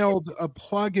trialed a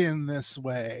plugin this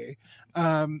way.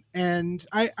 And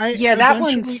I that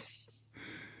one's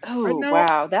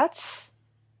wow, that's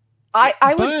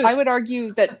I would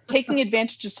argue that taking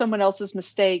advantage of someone else's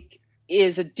mistake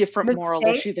is a different moral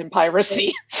issue than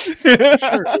piracy.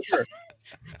 Sure.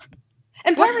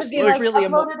 And piracy is really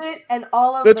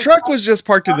the truck was just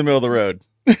parked in the middle of the road.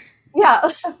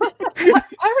 Yeah.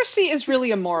 Piracy is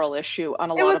really a moral issue on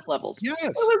a lot of levels. Yes.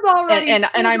 It was already,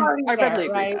 I readily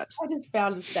agree with that. I just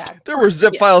found it sad. There were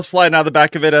zip files flying out the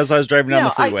back of it as I was driving down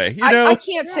the freeway. I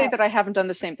can't say that I haven't done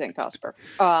the same thing, Cosper.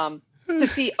 To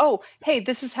see, hey,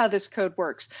 this is how this code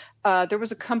works. There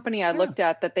was a company I looked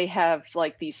at that they have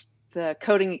like the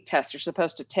coding tests you're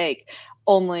supposed to take,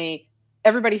 only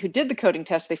everybody who did the coding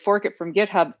test, they fork it from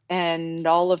GitHub and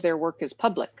all of their work is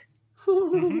public.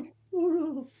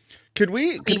 Could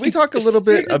we talk a little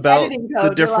bit about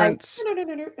the difference? Like,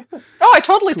 I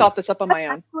totally thought this up on my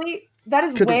own. That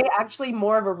is actually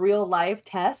more of a real life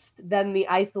test than the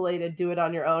isolated do it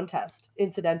on your own test,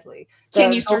 incidentally.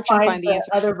 Can you search and find the answer?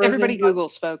 Everybody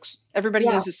Googles, folks. Everybody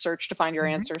uses search to find your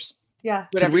answers. Yeah.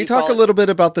 Could we talk a little bit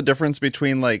about the difference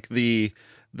between like the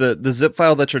zip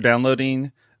file that you're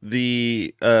downloading,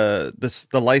 the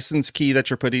license key that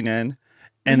you're putting in,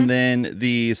 and then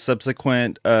the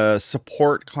subsequent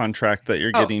support contract that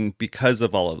you're getting because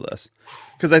of all of this?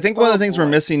 Because I think one of the things we're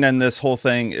missing in this whole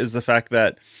thing is the fact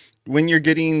that when you're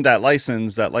getting that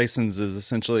license is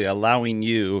essentially allowing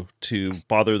you to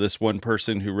bother this one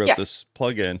person who wrote this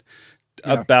plugin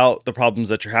about the problems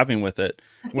that you're having with it.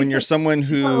 When you're someone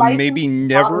who maybe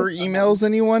never emails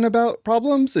anyone about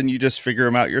problems and you just figure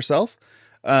them out yourself,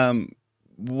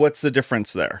 what's the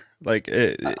difference there? Like,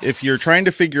 if you're trying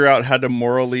to figure out how to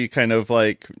morally kind of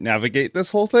like navigate this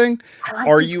whole thing,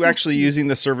 are you actually using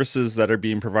the services that are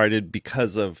being provided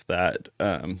because of that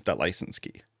license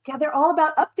key? Yeah, they're all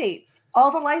about updates. All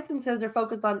the licenses are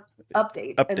focused on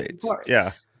updates. And support.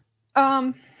 Yeah.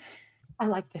 I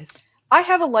like this. I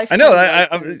have a lifetime. I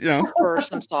know. For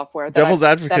some software. Devil's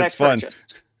advocate's fun.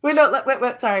 Wait, no.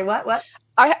 Wait. Sorry. What?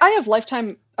 I have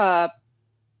lifetime. I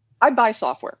buy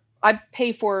software. I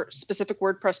pay for specific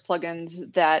WordPress plugins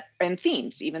and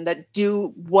themes even that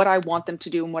do what I want them to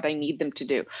do and what I need them to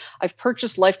do. I've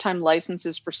purchased lifetime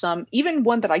licenses for some, even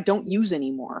one that I don't use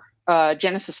anymore.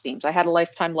 Genesis themes. I had a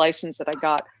lifetime license that I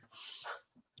got.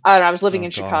 I was living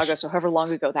in Chicago, so however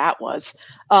long ago that was.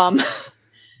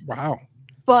 Wow.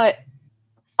 But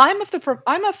I'm of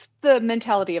the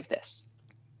mentality of this.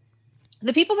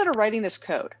 The people that are writing this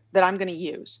code that I'm going to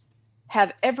use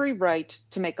have every right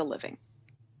to make a living.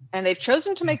 And they've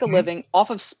chosen to make a living off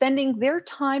of spending their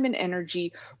time and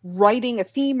energy writing a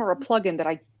theme or a plugin that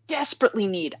I desperately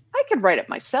need. I could write it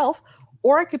myself,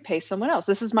 or I could pay someone else.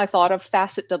 This is my thought of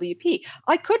Facet WP.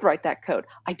 I could write that code.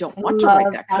 I don't want to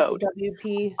write that code.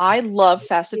 WP. I love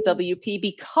Facet WP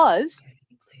because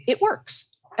it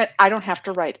works. And I don't have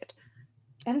to write it.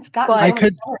 And it's gotten better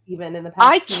even in the past.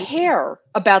 I care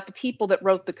about the people that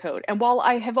wrote the code. And while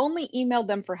I have only emailed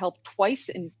them for help twice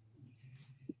in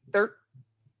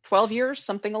 12 years,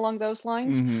 something along those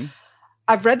lines,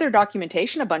 I've read their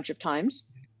documentation a bunch of times.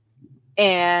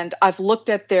 And I've looked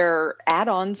at their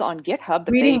add-ons on GitHub.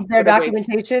 Reading their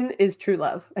documentation is true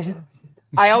love.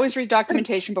 I always read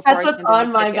documentation before I send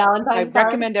on my Valentine's I card.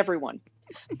 recommend everyone.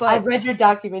 But I've read your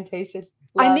documentation.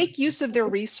 I make use of their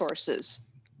resources.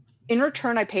 In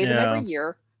return, I pay them every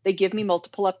year. They give me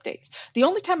multiple updates. The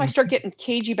only time I start getting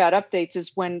cagey about updates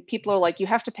is when people are like, you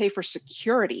have to pay for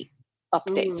security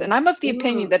updates. And I'm of the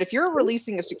opinion that if you're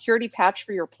releasing a security patch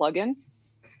for your plugin,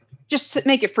 just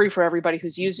make it free for everybody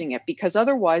who's using it, because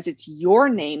otherwise it's your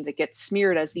name that gets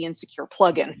smeared as the insecure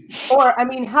plugin. Or, I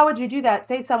mean, how would you do that?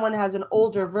 Say someone has an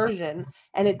older version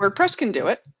and WordPress can do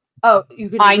it. Oh, you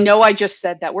could. I know I just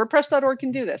said that. WordPress.org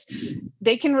can do this.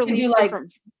 They can release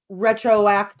different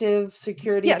retroactive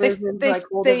security versions.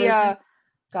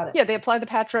 Got it. Yeah, they apply the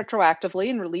patch retroactively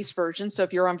and release versions. So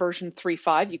if you're on version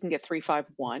 3.5, you can get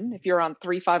 3.5.1. If you're on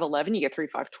 3.5.11, you get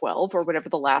 3.5.12 or whatever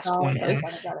the last one is.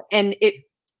 Got it. And it,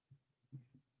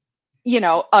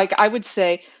 like I would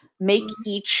say, make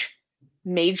each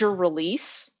major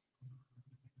release,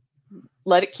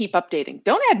 let it keep updating.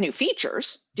 Don't add new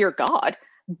features, dear God.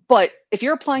 But if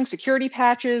you're applying security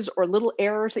patches or little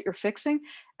errors that you're fixing,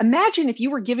 imagine if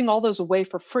you were giving all those away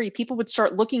for free. People would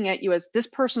start looking at you as, this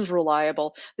person's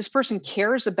reliable. This person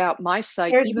cares about my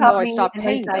site, even though I stopped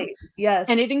paying them. Yes.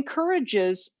 And it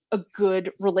encourages a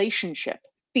good relationship,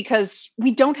 because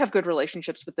we don't have good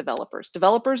relationships with developers.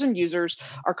 Developers and users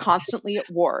are constantly at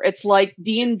war. It's like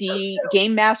D&D,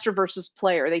 game master versus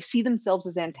player. They see themselves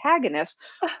as antagonists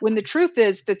when the truth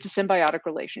is that it's a symbiotic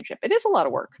relationship. It is a lot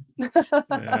of work.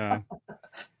 Yeah.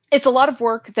 It's a lot of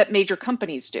work that major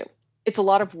companies do. It's a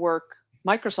lot of work.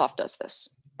 Microsoft does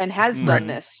this and has done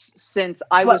this since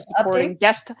I was supporting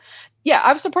desktop. Yeah,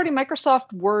 I was supporting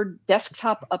Microsoft Word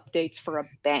desktop updates for a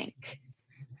bank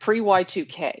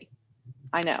pre-Y2K.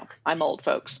 I know, I'm old,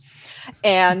 folks.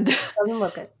 And doesn't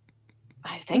look it.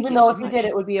 I think even though if you did,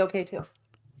 it would be okay too.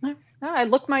 I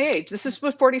look my age. This is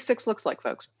what 46 looks like,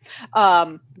 folks.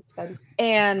 And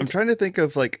I'm trying to think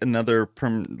of another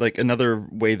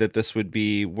way that this would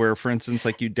be, where, for instance,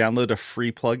 like you download a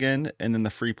free plugin and then the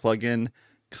free plugin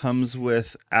comes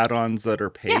with add-ons that are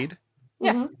paid.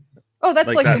 Yeah. Mm-hmm. Oh, that's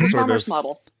like the commerce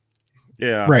model.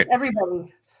 Yeah. Right.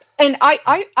 Everybody. And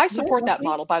I support that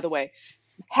model, by the way.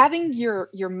 Having your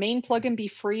main plugin be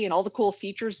free and all the cool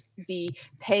features be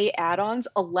pay add-ons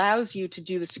allows you to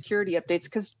do the security updates,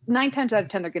 because 9 times out of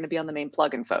 10 they're going to be on the main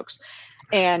plugin, folks.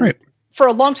 And for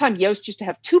a long time, Yoast used to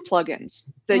have 2 plugins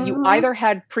that you either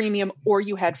had premium or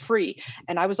you had free.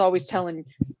 And I was always telling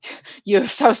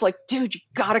Yoast, I was like, dude, you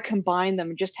got to combine them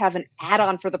and just have an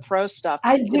add-on for the pro stuff.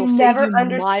 It'll save you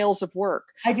miles of work.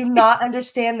 I do not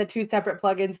understand the 2 separate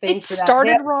plugins thing. It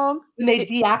started wrong. When they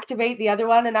deactivate the other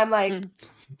one, and I'm like,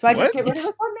 so I just get rid of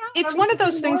this one now? It's one of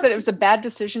those things that it was a bad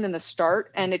decision in the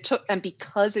start, and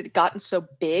because it had gotten so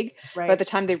big, by the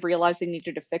time they realized they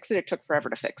needed to fix it, it took forever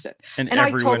to fix it. And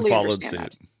everyone totally followed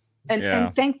suit. That.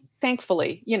 And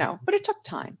thankfully, but it took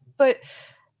time. But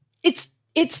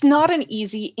it's not an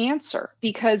easy answer,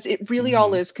 because it really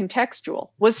all is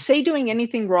contextual. Was Say doing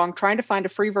anything wrong trying to find a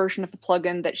free version of the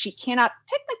plugin that she cannot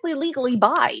technically legally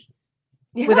buy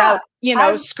without,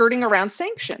 skirting around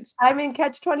sanctions? I'm in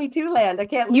catch-22 land. I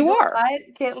can't legally buy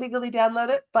it, can't legally download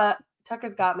it, but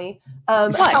Tucker's got me.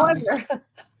 However,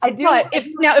 I do. But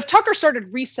if Tucker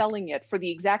started reselling it for the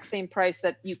exact same price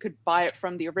that you could buy it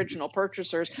from the original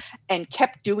purchasers and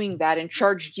kept doing that and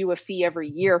charged you a fee every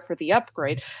year for the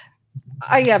upgrade,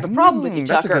 I have a problem with you,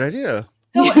 Tucker. That's a good idea.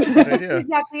 So that's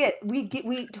exactly it.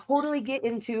 We totally get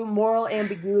into moral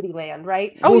ambiguity land,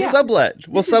 right? We'll sublet.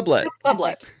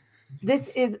 Sublet. This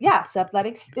is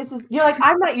subletting. You're like,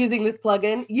 I'm not using this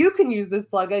plugin. You can use this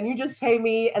plugin. You just pay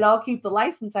me, and I'll keep the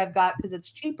license I've got because it's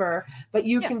cheaper. But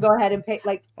you can go ahead and pay.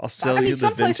 I'll sell you the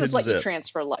some places vintage let zip. you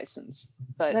transfer license,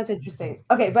 but that's interesting.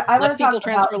 Okay, but I want to talk about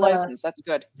transfer license. That's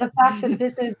good. The fact that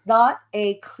this is not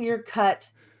a clear cut.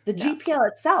 The GPL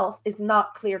itself is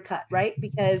not clear cut, right?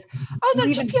 Because the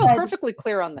GPL is perfectly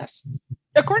clear on this.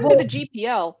 According to the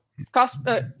GPL,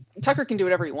 Tucker can do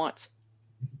whatever he wants.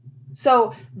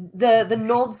 So the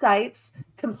nulled sites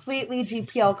completely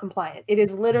GPL compliant. It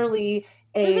is literally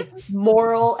a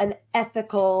moral and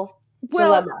ethical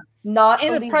dilemma, not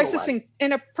in a legal one.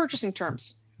 In a purchasing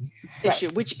terms issue,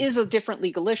 which is a different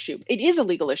legal issue. It is a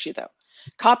legal issue, though.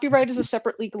 Copyright is a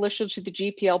separate legal issue to the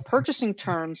GPL. Purchasing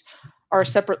terms are a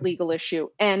separate legal issue.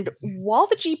 And while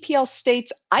the GPL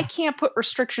states I can't put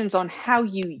restrictions on how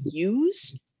you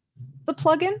use the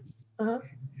plugin,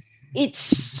 it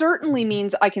certainly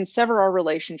means I can sever our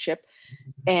relationship.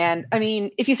 And I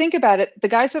mean, if you think about it, the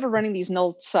guys that are running these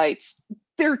null sites,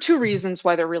 there are 2 reasons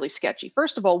why they're really sketchy.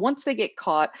 First of all, once they get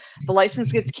caught, the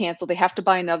license gets canceled. They have to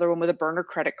buy another one with a burner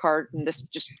credit card. And this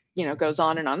just, goes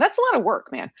on and on. That's a lot of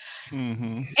work, man.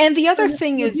 Mm-hmm. And the other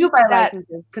thing is that,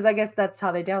 because I guess that's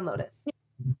how they download it.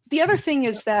 The other thing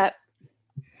is that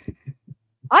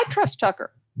I trust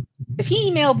Tucker. If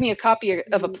he emailed me a copy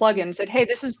of a plugin and said, hey,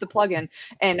 this is the plugin,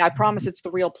 and I promise it's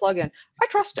the real plugin, I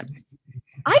trust him.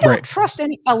 I don't trust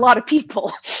a lot of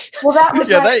people. Well, that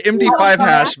MD5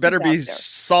 hash better be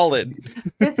solid.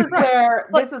 This is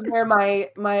where my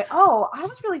I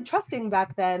was really trusting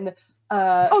back then.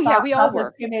 We all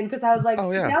were. Came in because I was like,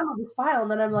 download this file,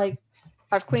 and then I'm like,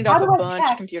 I've cleaned off a bunch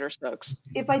of computer spokes.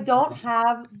 If I don't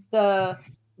have the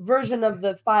version of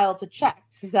the file to check,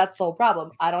 because that's the whole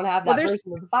problem. I don't have that version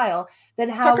of the file. Then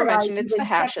how would I it's the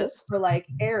hashes for like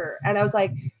error? And I was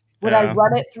like, would I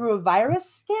run it through a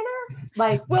virus scanner?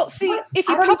 Like, well, see, if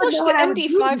you publish the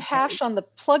MD5 hash on the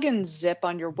plugin zip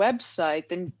on your website,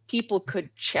 then people could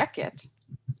check it.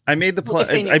 I made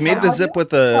the zip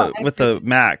with the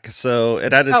Mac, so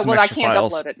it added some extra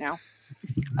files. I can't upload it now.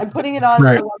 I'm putting it on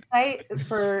the website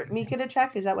for Mika to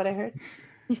check. Is that what I heard?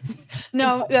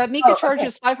 No, Mika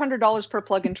charges $500 per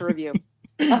plugin to review.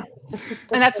 And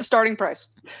that's the starting price.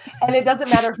 And it doesn't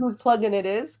matter whose plugin it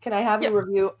is. Can I have you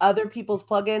review other people's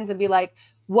plugins and be like,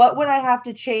 what would I have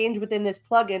to change within this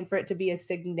plugin for it to be a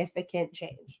significant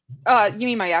change? You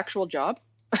mean my actual job?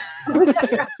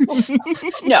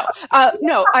 No,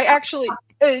 I actually,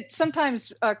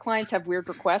 sometimes clients have weird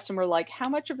requests and we're like, how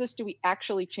much of this do we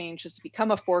actually change? Does it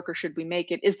become a fork or should we make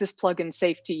it? Is this plugin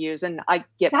safe to use? And I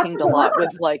get pinged a lot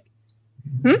with like,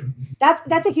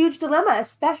 That's a huge dilemma,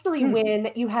 especially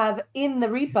when you have in the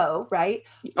repo, right?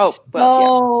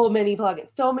 Many plugins,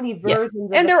 so many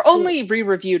versions. And they're only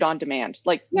re-reviewed on demand.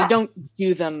 Like you don't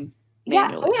do them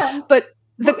manually. But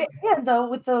though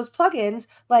with those plugins,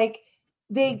 like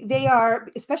they are,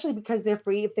 especially because they're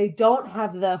free, if they don't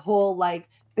have the whole like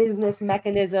business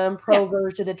mechanism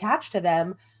version attached to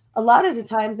them, a lot of the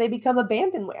times they become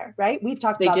abandonware, right? We've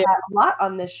talked about that a lot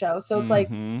on this show. So it's like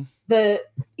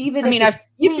you've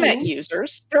met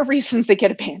users. There are reasons they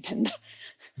get abandoned.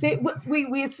 We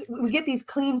get these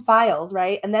clean files,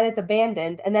 right? And then it's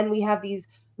abandoned. And then we have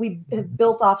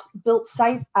built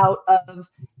sites out of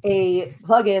a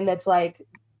plugin that's like,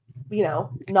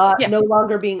 no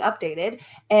longer being updated.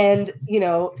 And,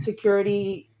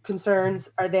 security concerns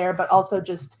are there, but also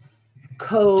just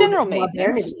code general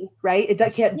maintenance, right?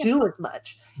 It can't do as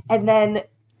much. And then,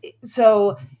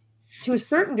 so to a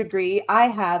certain degree, I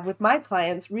have with my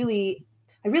clients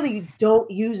I really don't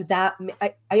use that.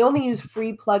 I only use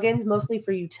free plugins mostly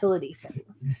for utility things.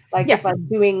 Like if I'm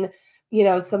doing,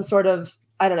 some sort of,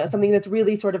 I don't know, something that's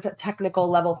really sort of a technical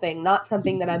level thing, not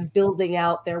something that I'm building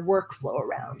out their workflow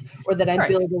around or that I'm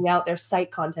building out their site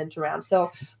content around.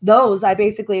 So those I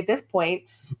basically at this point,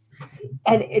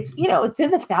 and it's, it's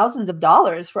in the thousands of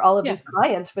dollars for all of these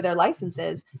clients for their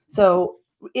licenses. So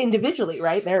individually,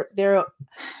 right? They're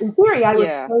in theory, I would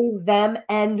save them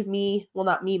and me, well,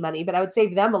 not me money, but I would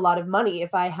save them a lot of money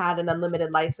if I had an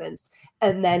unlimited license.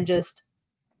 And then just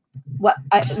what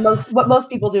most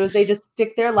people do is they just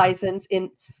stick their license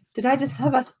in. Did I just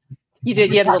have you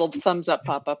had a little thumbs up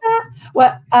pop up.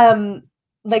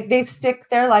 Like they stick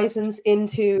their license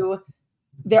into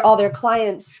all their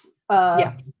clients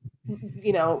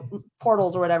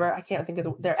portals or whatever. I can't think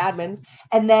of their admins.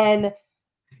 And then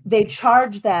they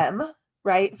charge them,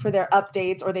 right, for their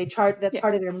updates, or they charge, that's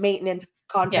part of their maintenance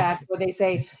contract, where they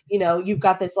say, you've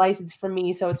got this license from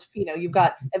me, so it's, you've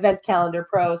got Events Calendar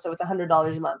Pro, so it's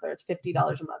 $100 a month, or it's $50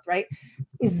 a month, right?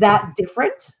 Is that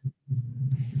different?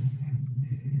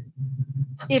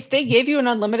 If they gave you an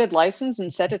unlimited license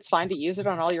and said it's fine to use it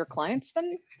on all your clients,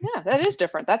 then that is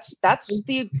different. That's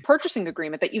the purchasing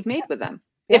agreement that you've made with them.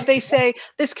 If they say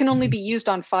this can only be used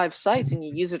on 5 sites and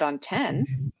you use it on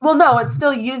 10. Well, no, it's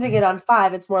still using it on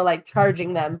 5. It's more like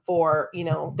charging them for,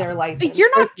 their license.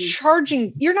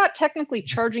 You're not technically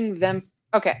charging them.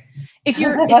 Okay. If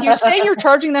you say you're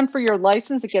charging them for your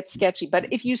license, it gets sketchy.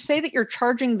 But if you say that you're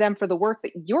charging them for the work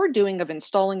that you're doing of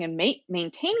installing and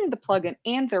maintaining the plugin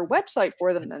and their website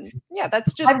for them, then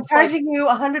that's just. I'm charging you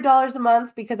 $100 a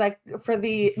month because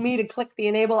me to click the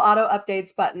enable auto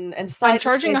updates button and. I'm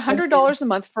charging $100 a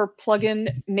month for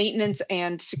plugin maintenance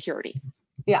and security.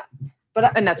 Yeah,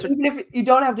 and that's even if you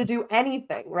don't have to do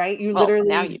anything, right? Literally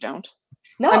now you don't.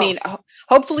 No, I mean,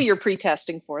 hopefully you're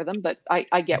pre-testing for them, but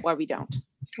I get why we don't.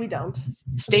 We don't.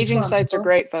 Staging sites are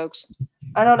great, folks.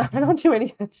 I don't do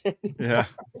anything. Yeah.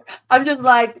 I'm just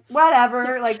like,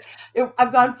 whatever. Like,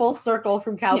 I've gone full circle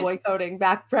from cowboy coding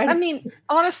back. I mean,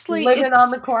 honestly, living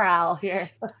on the corral here.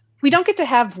 We don't get to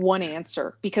have one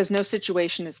answer because no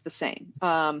situation is the same.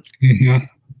 I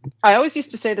always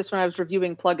used to say this when I was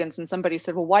reviewing plugins, and somebody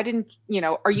said, well, why didn't,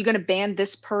 are you going to ban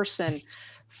this person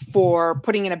for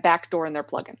putting in a backdoor in their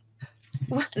plugin?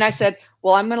 And I said,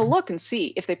 well, I'm going to look and see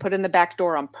if they put in the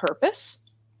backdoor on purpose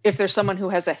if there's someone who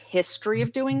has a history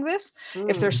of doing this,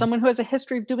 if there's someone who has a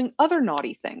history of doing other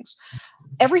naughty things.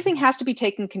 Everything has to be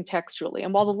taken contextually.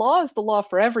 And while the law is the law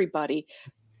for everybody,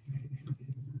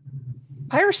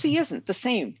 piracy isn't the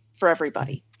same for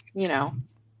everybody, you know.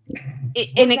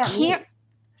 And it can't,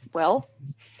 well.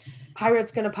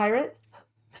 Pirate's going to pirate?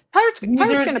 Pirate's going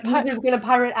to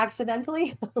pirate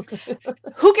accidentally?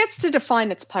 Who gets to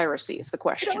define its piracy is the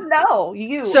question. I don't know.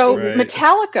 You. So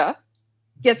Metallica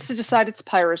gets to decide it's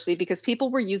piracy because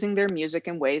people were using their music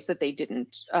in ways that they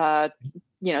didn't,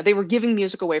 they were giving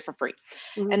music away for free.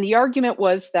 Mm-hmm. And the argument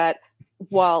was that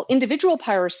while individual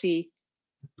piracy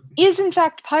is in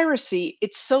fact piracy,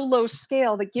 it's so low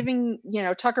scale that giving,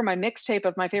 Tucker my mixtape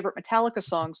of my favorite Metallica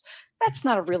songs, that's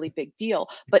not a really big deal.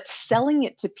 But selling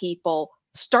it to people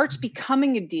starts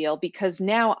becoming a deal because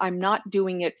now I'm not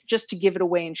doing it just to give it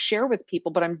away and share with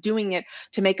people, but I'm doing it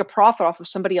to make a profit off of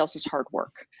somebody else's hard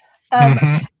work.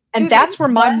 And that's where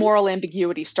my moral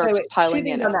ambiguity starts piling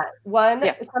in. On that. One,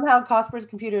 somehow Cosper's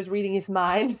computer is reading his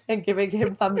mind and giving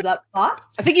him thumbs up thoughts.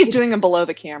 I think he's doing them below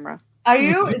the camera. Are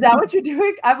you? Is that what you're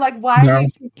doing? I'm like, why? No.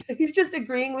 He's just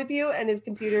agreeing with you, and his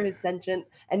computer is sentient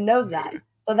and knows that.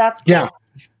 So that's cool.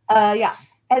 Yeah.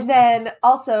 And then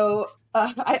also,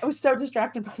 I was so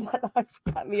distracted by that. I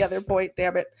forgot the other point.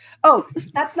 Damn it. Oh,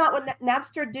 that's not what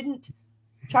Napster didn't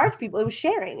charge people. It was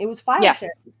sharing. It was file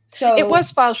sharing. So it was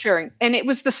file sharing, and it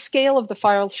was the scale of the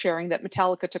file sharing that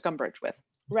Metallica took umbrage with.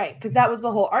 Right, because that was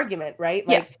the whole argument, right?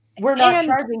 Like, we're not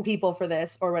charging people for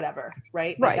this or whatever,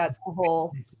 right? Like, that's the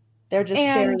whole. They're just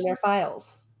sharing their files.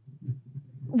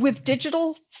 With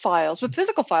digital files, with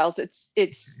physical files, it's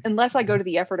unless I go to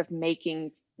the effort of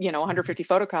making 150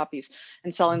 photocopies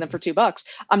and selling them for $2,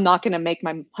 I'm not going to make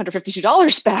my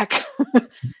 $152 back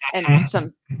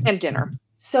and dinner.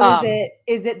 So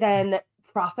is it then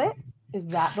profit? Is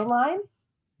that the line?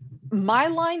 My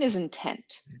line is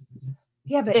intent.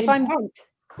 Yeah, but intent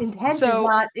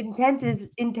is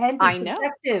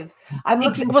subjective. I'm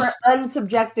looking for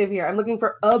unsubjective here. I'm looking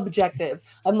for objective.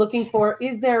 I'm looking for,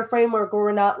 is there a framework where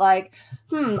we're not like,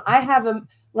 I have a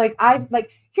let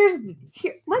me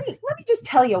just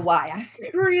tell you why I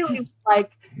really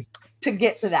like to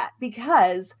get to that,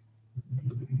 because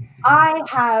I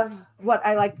have what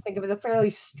I like to think of as a fairly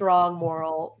strong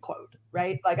moral code,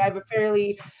 right? Like, I have a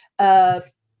fairly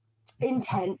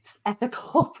intense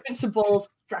ethical principles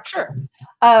structure.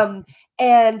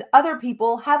 And other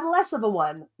people have less of a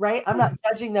one, right? I'm not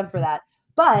judging them for that.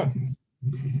 But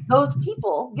those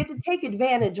people get to take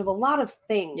advantage of a lot of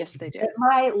things. Yes, they do. That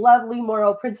my lovely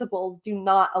moral principles do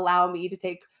not allow me to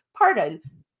take part in.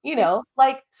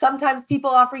 Like, sometimes people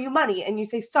offer you money and you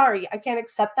say, sorry, I can't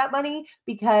accept that money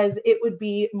because it would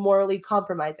be morally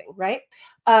compromising, right?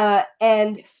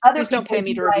 And yes. Please don't pay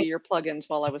me to review your plugins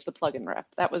while I was the plugin rep.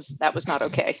 That was not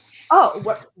okay. Oh,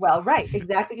 well, right,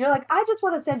 exactly. You're like, I just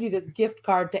want to send you this gift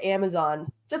card to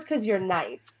Amazon just because you're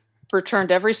nice.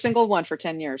 Returned every single one for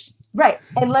 10 years. Right.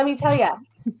 And let me tell you,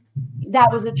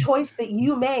 that was a choice that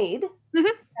you made.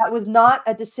 Mm-hmm. That was not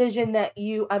a decision that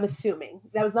I'm assuming.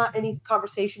 That was not any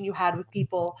conversation you had with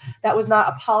people. That was not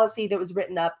a policy that was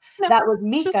written up. No, that was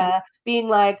Mika being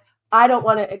like, I don't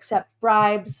want to accept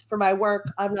bribes for my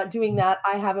work. I'm not doing that.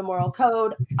 I have a moral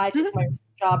code. I take my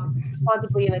job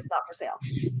responsibly, and it's not for sale.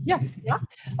 Yeah. Yeah.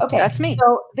 Okay. That's me.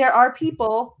 So there are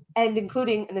people, and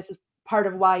this is part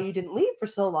of why you didn't leave for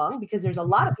so long, because there's a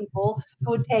lot of people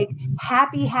who would take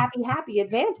happy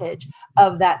advantage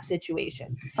of that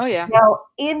situation. Oh yeah. Now,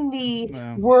 in the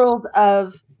world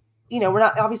of, we're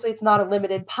not, obviously it's not a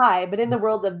limited pie, but in the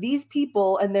world of these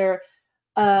people and their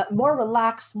more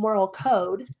relaxed moral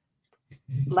code,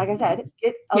 like I said,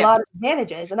 get a lot of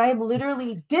advantages. And I am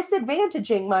literally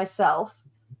disadvantaging myself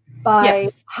by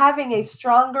having a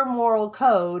stronger moral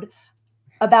code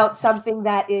about something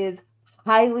that is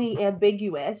highly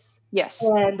ambiguous. Yes.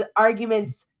 And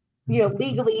arguments,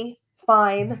 legally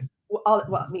fine.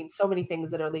 So many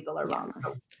things that are legal are wrong.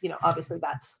 So, obviously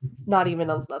that's not even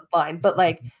a line, but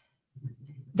like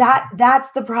that's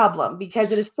the problem,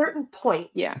 because at a certain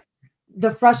point, the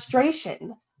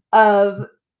frustration of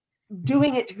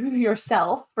doing it to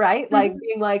yourself, right? Mm-hmm. Like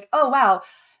being like, oh, wow,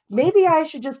 maybe I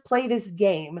should just play this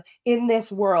game in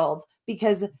this world,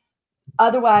 because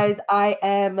otherwise I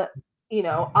am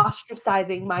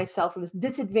ostracizing myself and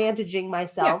disadvantaging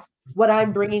myself, what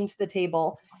I'm bringing to the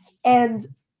table. And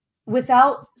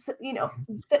without,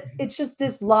 it's just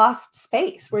this lost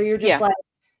space where you're just like,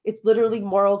 it's literally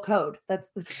moral code. That's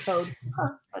this code.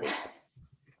 Funny.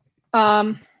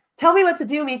 Tell me what to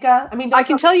do, Mika. I mean, I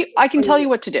can tell you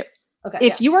what to do. Okay.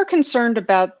 If you are concerned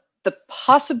about the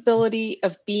possibility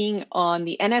of being on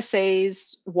the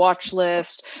NSA's watch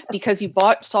list because you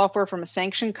bought software from a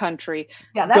sanctioned country.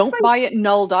 Don't buy it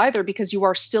nulled either, because you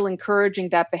are still encouraging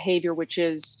that behavior, which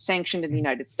is sanctioned in the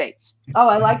United States. Oh,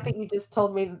 I like that you just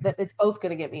told me that it's both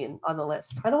going to get me on the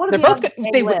list. I don't want to be on the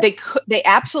same list. They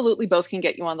absolutely both can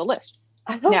get you on the list.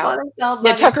 I don't want to sell money.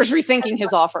 Yeah, Tucker's rethinking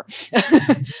his offer.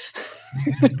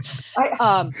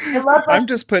 I'm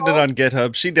just putting it on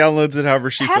GitHub. She downloads it however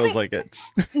she feels like it.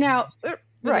 Now,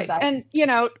 right. And,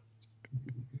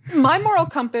 my moral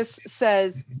compass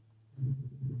says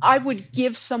I would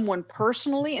give someone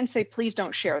personally and say, please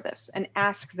don't share this, and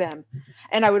ask them.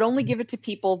 And I would only give it to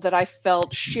people that I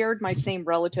felt shared my same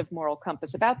relative moral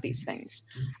compass about these things.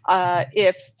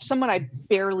 If someone I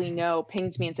barely know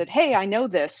pings me and said, hey, I know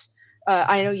this.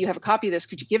 I know you have a copy of this.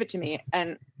 Could you give it to me?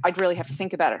 And I'd really have to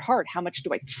think about it hard. How much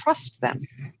do I trust them?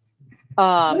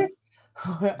 I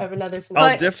have another.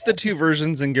 I'll diff the two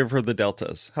versions and give her the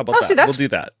deltas. How about that? We'll do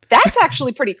that. That's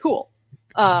actually pretty cool.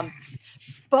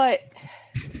 But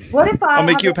what if I'll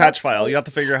make you a patch file. You have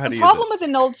to figure out how to use it. The problem with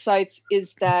annulled sites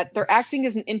is that they're acting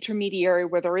as an intermediary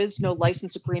where there is no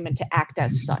license agreement to act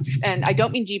as such. And I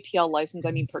don't mean GPL license,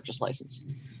 I mean purchase license.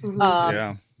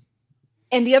 Yeah.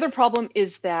 And the other problem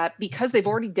is that because they've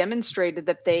already demonstrated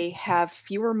that they have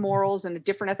fewer morals and a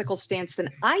different ethical stance than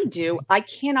I do, I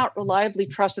cannot reliably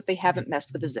trust that they haven't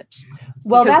messed with the zips.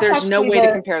 Well, because there's no way to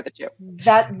compare the two.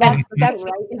 That's the thing,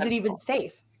 right? Is it even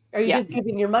safe? Are you just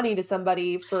giving your money to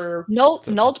somebody for nulled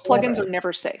plugins are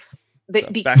never safe. They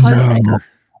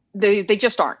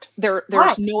just aren't.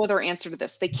 There's no other answer to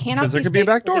this. They cannot be safe, a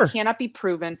backdoor. They cannot be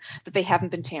proven that they haven't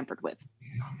been tampered with.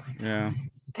 Yeah.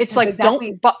 It's like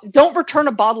don't return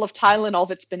a bottle of Tylenol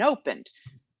that's been opened.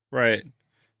 Right.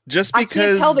 Just because I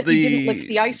can't tell that you didn't lick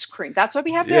the ice cream. That's why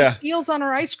we have to have seals on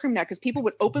our ice cream now, because people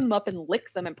would open them up and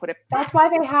lick them and put it back. That's why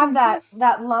they have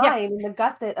that line in the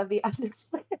gusset of the underwear.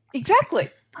 Exactly.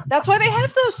 That's why they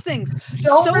have those things.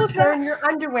 Don't return your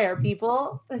underwear,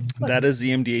 people. That is the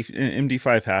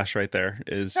MD5 hash right there.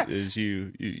 Is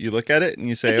you look at it and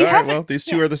you say, all right, well, these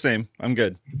two are the same. I'm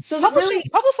good. So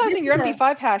publicizing your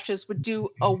MD5 hashes would do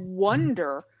a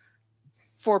wonder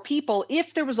for people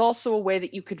if there was also a way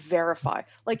that you could verify.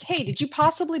 Like, hey, did you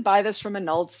possibly buy this from a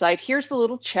nulled site? Here's the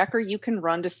little checker you can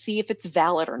run to see if it's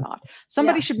valid or not.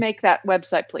 Somebody should make that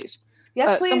website, please.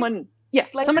 Yes, please. Someone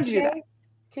do that.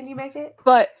 Can you make it?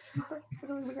 But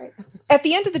would be great. At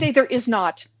the end of the day, there is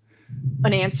not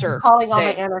an answer. I'm calling all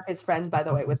my anarchist friends, by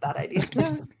the way, with that idea.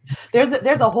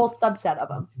 There's a whole subset of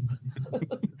them.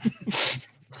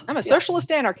 I'm a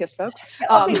socialist anarchist, folks.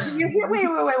 Okay,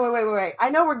 wait. I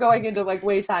know we're going into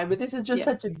way time, but this is just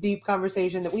such a deep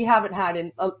conversation that we haven't had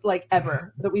in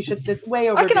ever. That we should. It's way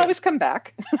over. I can always come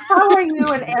back. How are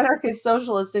you an anarchist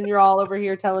socialist and you're all over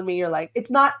here telling me you're like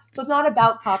it's not? So it's not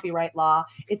about copyright law.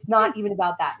 It's not even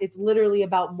about that. It's literally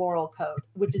about moral code,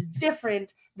 which is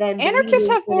different than anarchists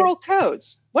have moral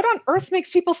codes. What on earth makes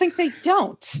people think they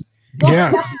don't? Well,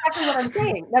 that's exactly what I'm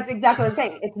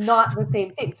saying. It's not the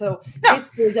same thing. So this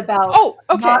is about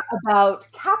not about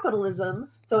capitalism.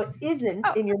 So it isn't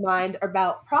in your mind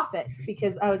about profit,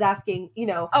 because I was asking,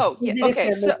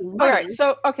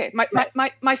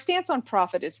 My stance on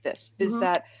profit is this: is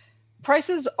that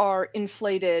prices are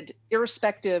inflated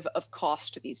irrespective of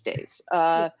cost these days.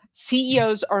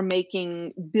 CEOs are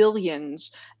making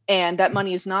billions, and that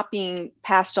money is not being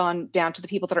passed on down to the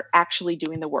people that are actually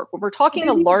doing the work. When we're talking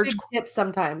a large tips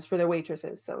sometimes for their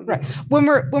waitresses. So right. When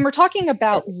we're talking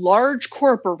about large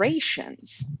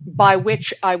corporations, by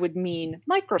which I would mean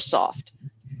Microsoft,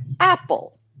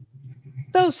 Apple,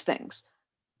 those things,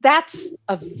 that's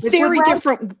a very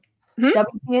different WP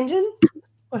Engine.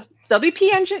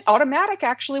 WP Engine, Automatic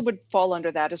actually would fall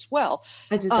under that as well.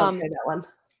 I just don't say that one.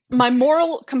 My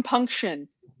moral compunction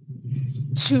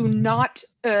to not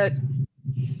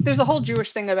there's a whole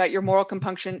Jewish thing about your moral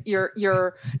compunction,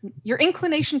 your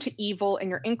inclination to evil and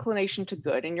your inclination to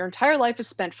good, and your entire life is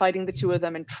spent fighting the two of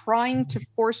them and trying to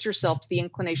force yourself to the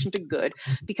inclination to good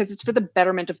because it's for the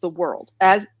betterment of the world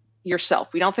as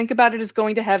yourself. We don't think about it as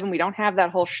going to heaven. We don't have that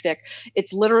whole shtick.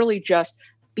 It's literally just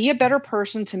be a better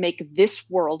person to make this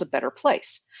world a better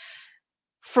place.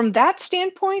 From that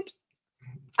standpoint,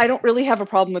 I don't really have a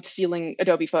problem with stealing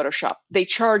Adobe Photoshop. They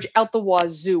charge out the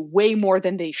wazoo way more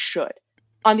than they should.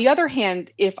 On the other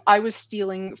hand, if I was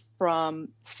stealing from,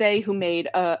 say, who made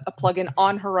a plugin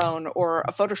on her own or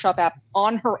a Photoshop app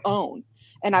on her own,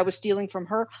 and I was stealing from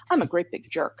her, I'm a great big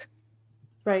jerk.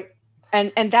 Right.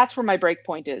 And that's where my break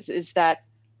point is that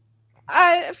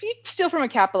If you steal from a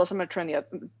capitalist, I'm going to turn the other.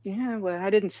 Yeah, well, I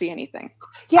didn't see anything.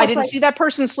 Yeah, I didn't see that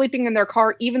person sleeping in their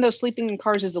car, even though sleeping in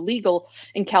cars is illegal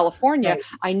in California. Right.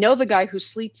 I know the guy who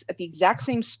sleeps at the exact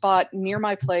same spot near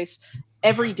my place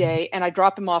every day, and I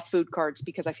drop him off food cards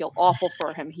because I feel awful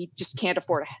for him. He just can't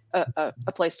afford a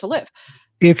place to live.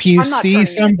 If you see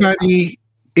somebody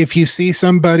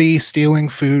stealing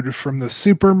food from the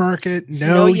supermarket,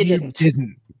 no, you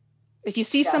didn't. If you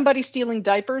see somebody stealing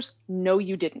diapers, no,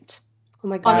 you didn't. Oh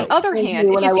my God. On the other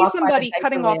hand, if you see somebody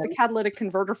cutting off the catalytic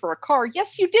converter for a car,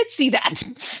 yes, you did see that.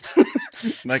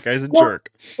 That guy's a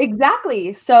jerk.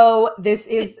 Exactly. So this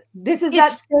is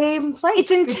that same place.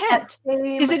 It's intent.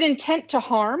 Is it intent to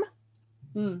harm?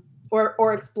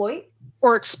 Or exploit?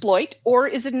 Or exploit? Or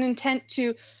is it an intent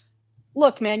to,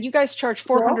 look, man, you guys charge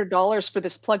 $400 for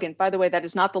this plugin. By the way, that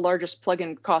is not the largest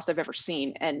plugin cost I've ever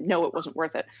seen. And no, it wasn't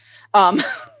worth it.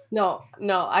 No,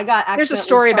 I got. There's a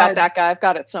story about that guy. I've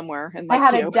got it somewhere. I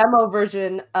had a demo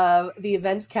version of the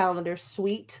events calendar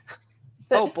suite.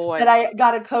 Oh boy! That I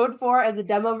got a code for as a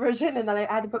demo version, and then I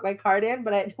had to put my card in,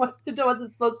 but I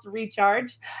wasn't supposed to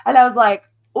recharge, and I was like,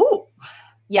 "Ooh,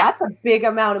 yeah, that's a big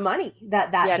amount of money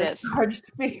that just charged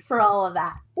me for all of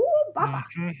that." Ooh, Baba.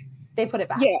 They put it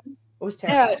back. Yeah, it was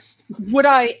terrible. Would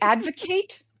I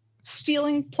advocate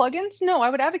stealing plugins? No, I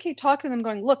would advocate talking to them,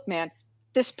 going, "Look, man,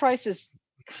 this price is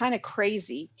kind of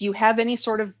crazy. Do you have any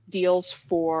sort of deals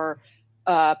for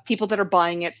people that are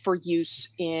buying it for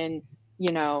use in,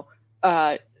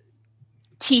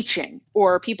 teaching,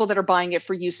 or people that are buying it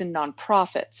for use in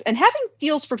nonprofits?" And having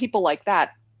deals for people like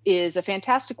that is a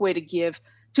fantastic way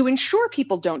to ensure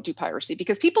people don't do piracy,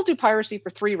 because people do piracy for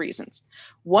 3 reasons.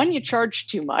 1, you charge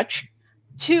too much.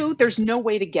 2, there's no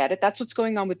way to get it. That's what's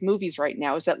going on with movies right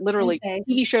now, is that literally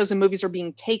TV shows and movies are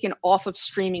being taken off of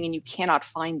streaming and you cannot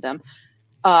find them.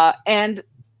 And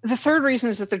the 3rd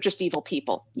reason is that they're just evil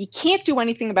people. You can't do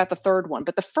anything about the 3rd one,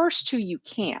 but the first 2 you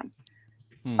can.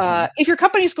 If your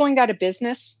company's going out of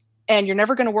business and you're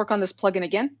never going to work on this plugin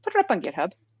again, put it up on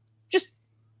GitHub. Just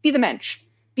be the mensch,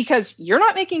 because you're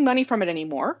not making money from it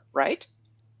anymore, right?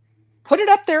 Put it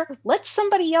up there. Let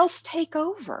somebody else take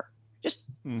over. Just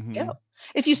go.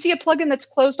 If you see a plugin that's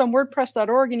closed on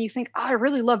WordPress.org and you think, I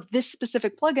really love this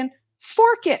specific plugin,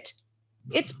 fork it.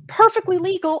 It's perfectly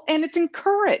legal and it's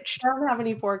encouraged. I don't have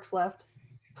any forks left.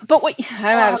 But wait,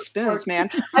 I'm out of spoons, man.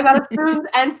 I'm out of spoons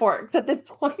and forks at this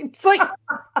point. But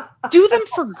do them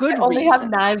for good reason. I only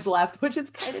have knives left, which is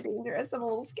kind of dangerous. I'm a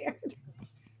little scared.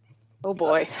 Oh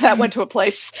boy, that went to a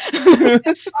place.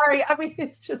 Sorry, I mean,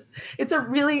 it's a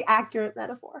really accurate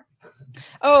metaphor.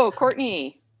 Oh,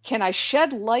 Courtney, can I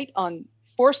shed light on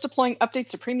force deploying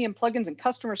updates to premium plugins and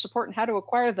customer support and how to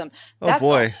acquire them? That's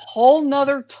a whole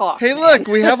nother talk. Hey, look,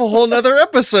 we have a whole nother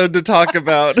episode to talk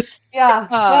about. Yeah.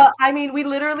 Well, I mean, we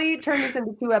literally turned this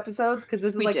into 2 episodes because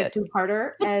this is like a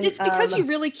 2-parter. Well, and it's because you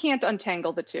really can't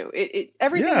untangle the two.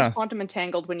 Everything is quantum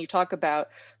entangled when you talk about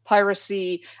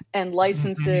piracy and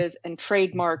licenses and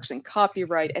trademarks and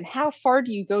copyright, and how far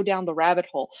do you go down the rabbit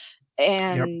hole?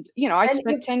 And I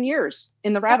spent 10 years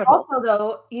in the rabbit hole. Also,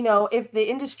 though, if the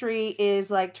industry is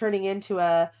like turning into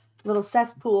a little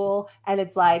cesspool and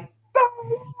it's like,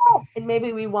 and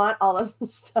maybe we want all of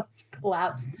this stuff to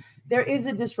collapse, there is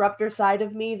a disruptor side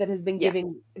of me that has been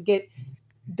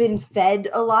been fed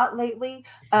a lot lately.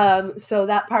 So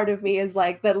that part of me is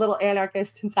like, that little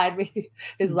anarchist inside me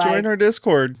is like, join our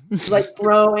Discord. Like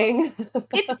growing.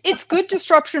 It's good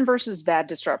disruption versus bad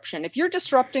disruption. If you're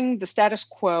disrupting the status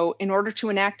quo in order to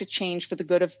enact a change for the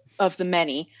good of the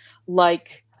many,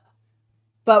 like,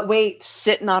 but wait,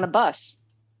 sitting on a bus.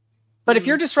 But if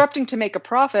you're disrupting to make a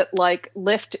profit, like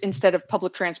Lyft instead of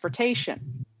public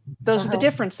transportation, those are the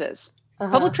differences.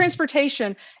 Public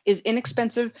transportation is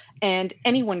inexpensive and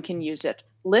anyone can use it.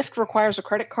 Lyft requires a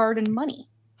credit card and money.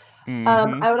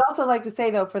 I would also like to say,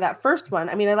 though, for that first one,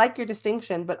 I mean, I like your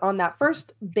distinction, but on that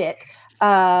first bit,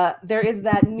 there is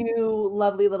that new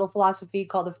lovely little philosophy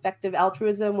called effective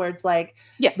altruism, where it's like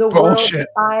the world that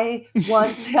I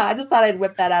want. I just thought I'd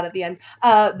whip that out at the end.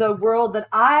 The world that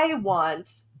I want,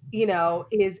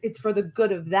 it's for the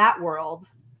good of that world.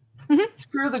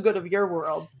 Screw the good of your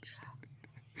world.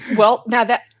 Well, now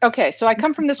so I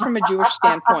come from a Jewish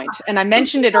standpoint, and I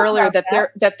mentioned it earlier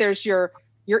that there's your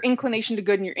inclination to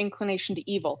good and your inclination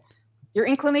to evil. Your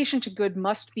inclination to good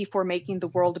must be for making the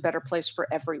world a better place for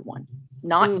everyone,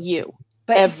 not you,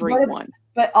 but everyone.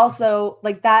 But also,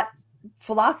 like, that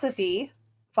philosophy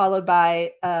followed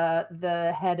by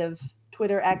the head of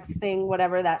Twitter X thing,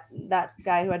 whatever, that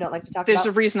guy who I don't like to talk about. There's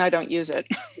a reason I don't use it.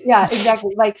 Yeah,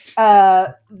 exactly. Like,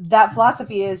 that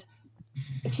philosophy is,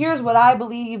 here's what I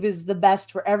believe is the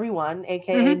best for everyone,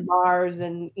 aka Mars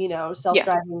and, you know,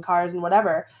 self-driving cars and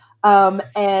whatever.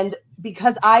 And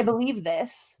because I believe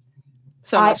this,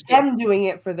 so I am doing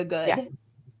it for the good. Yeah.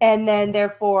 And then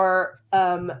therefore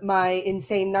my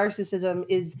insane narcissism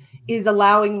is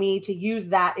allowing me to use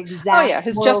that exact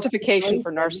his justification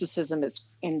for narcissism is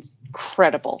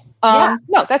incredible.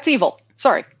 No, that's evil.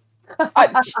 Sorry.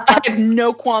 I have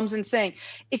no qualms in saying,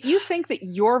 if you think that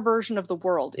your version of the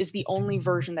world is the only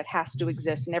version that has to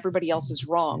exist and everybody else is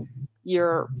wrong,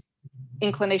 your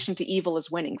inclination to evil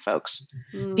is winning, folks.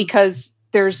 Because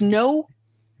there's no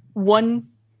one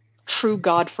true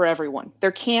God for everyone.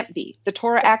 There can't be. The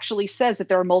Torah actually says that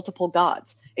there are multiple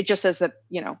gods. It just says that,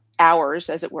 you know, ours,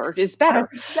 as it were, is better.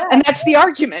 And that's the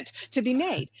argument to be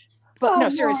made.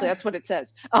 But seriously, that's what it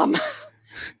says.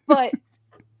 But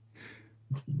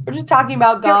we're just talking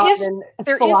about God.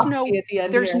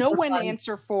 There's no one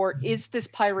answer for, is this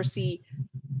piracy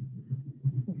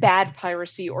bad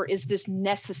piracy or is this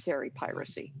necessary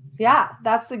piracy? Yeah,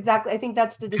 that's exactly. I think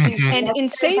that's the distinction. And in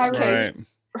Say's case,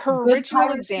 her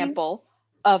original example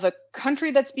of a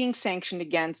country that's being sanctioned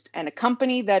against and a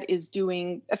company that is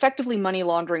doing effectively money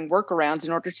laundering workarounds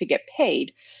in order to get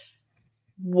paid,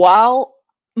 while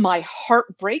my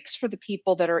heart breaks for the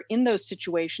people that are in those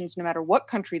situations, no matter what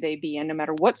country they be in, no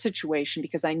matter what situation,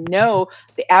 because I know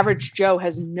the average Joe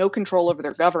has no control over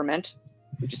their government.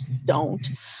 We just don't.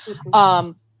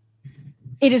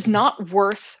 It is not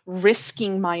worth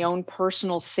risking my own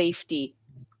personal safety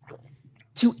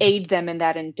to aid them in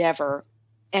that endeavor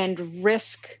and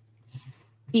risk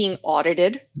being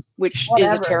audited, which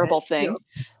is a terrible thing.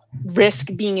 Risk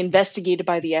being investigated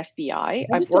by the FBI.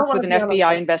 I've worked with an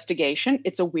FBI investigation.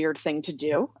 It's a weird thing to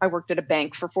do. I worked at a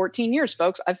bank for 14 years,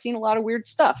 folks. I've seen a lot of weird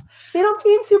stuff. They don't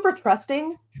seem super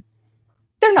trusting.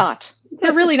 They're not.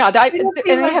 They're really not. And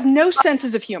they have no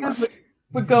senses of humor.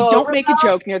 Don't make a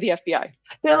joke near the FBI.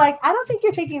 They're like, I don't think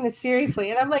you're taking this seriously.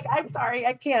 And I'm like, I'm sorry,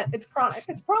 I can't. It's chronic.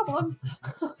 It's a problem.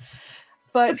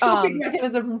 But coping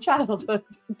mechanism from childhood.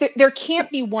 There can't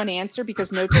be one answer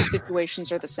because no two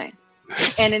situations are the same.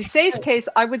 And in Say's case,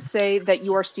 I would say that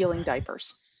you are stealing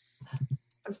diapers.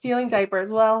 I'm stealing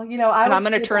diapers. Well, you know, I'm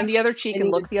going to turn the other cheek and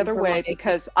look the other way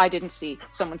because I didn't see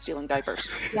someone stealing diapers.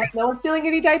 Like, no one's stealing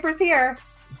any diapers here.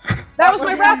 That was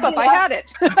my wrap up. I had it.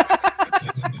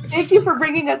 Thank you for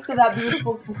bringing us to that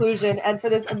beautiful conclusion and for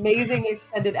this amazing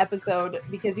extended episode,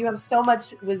 because you have so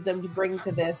much wisdom to bring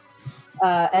to this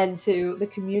and to the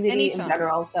community in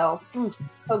general. So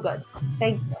good.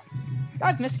 Thank you.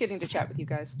 I've missed getting to chat with you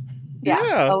guys.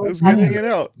 Yeah, it was good hanging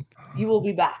out. You will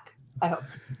be back, I hope.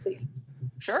 Please.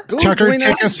 Sure. Tucker,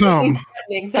 take us home.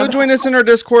 Go join us in our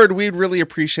Discord. We'd really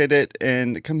appreciate it.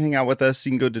 And come hang out with us.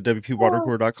 You can go to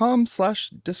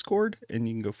wpwatercooler.com/Discord and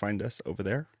you can go find us over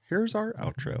there. Here's our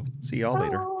outro. See y'all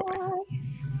later. Bye-bye.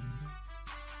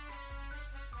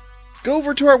 Go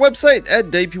over to our website at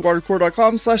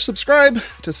wpwatercooler.com/subscribe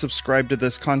to subscribe to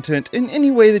this content in any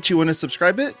way that you want to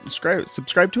subscribe to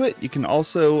it. You can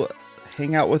also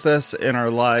hang out with us in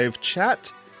our live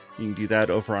chat. You can do that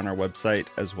over on our website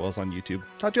as well as on YouTube.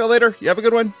 Talk to y'all later. You have a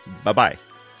good one. Bye-bye.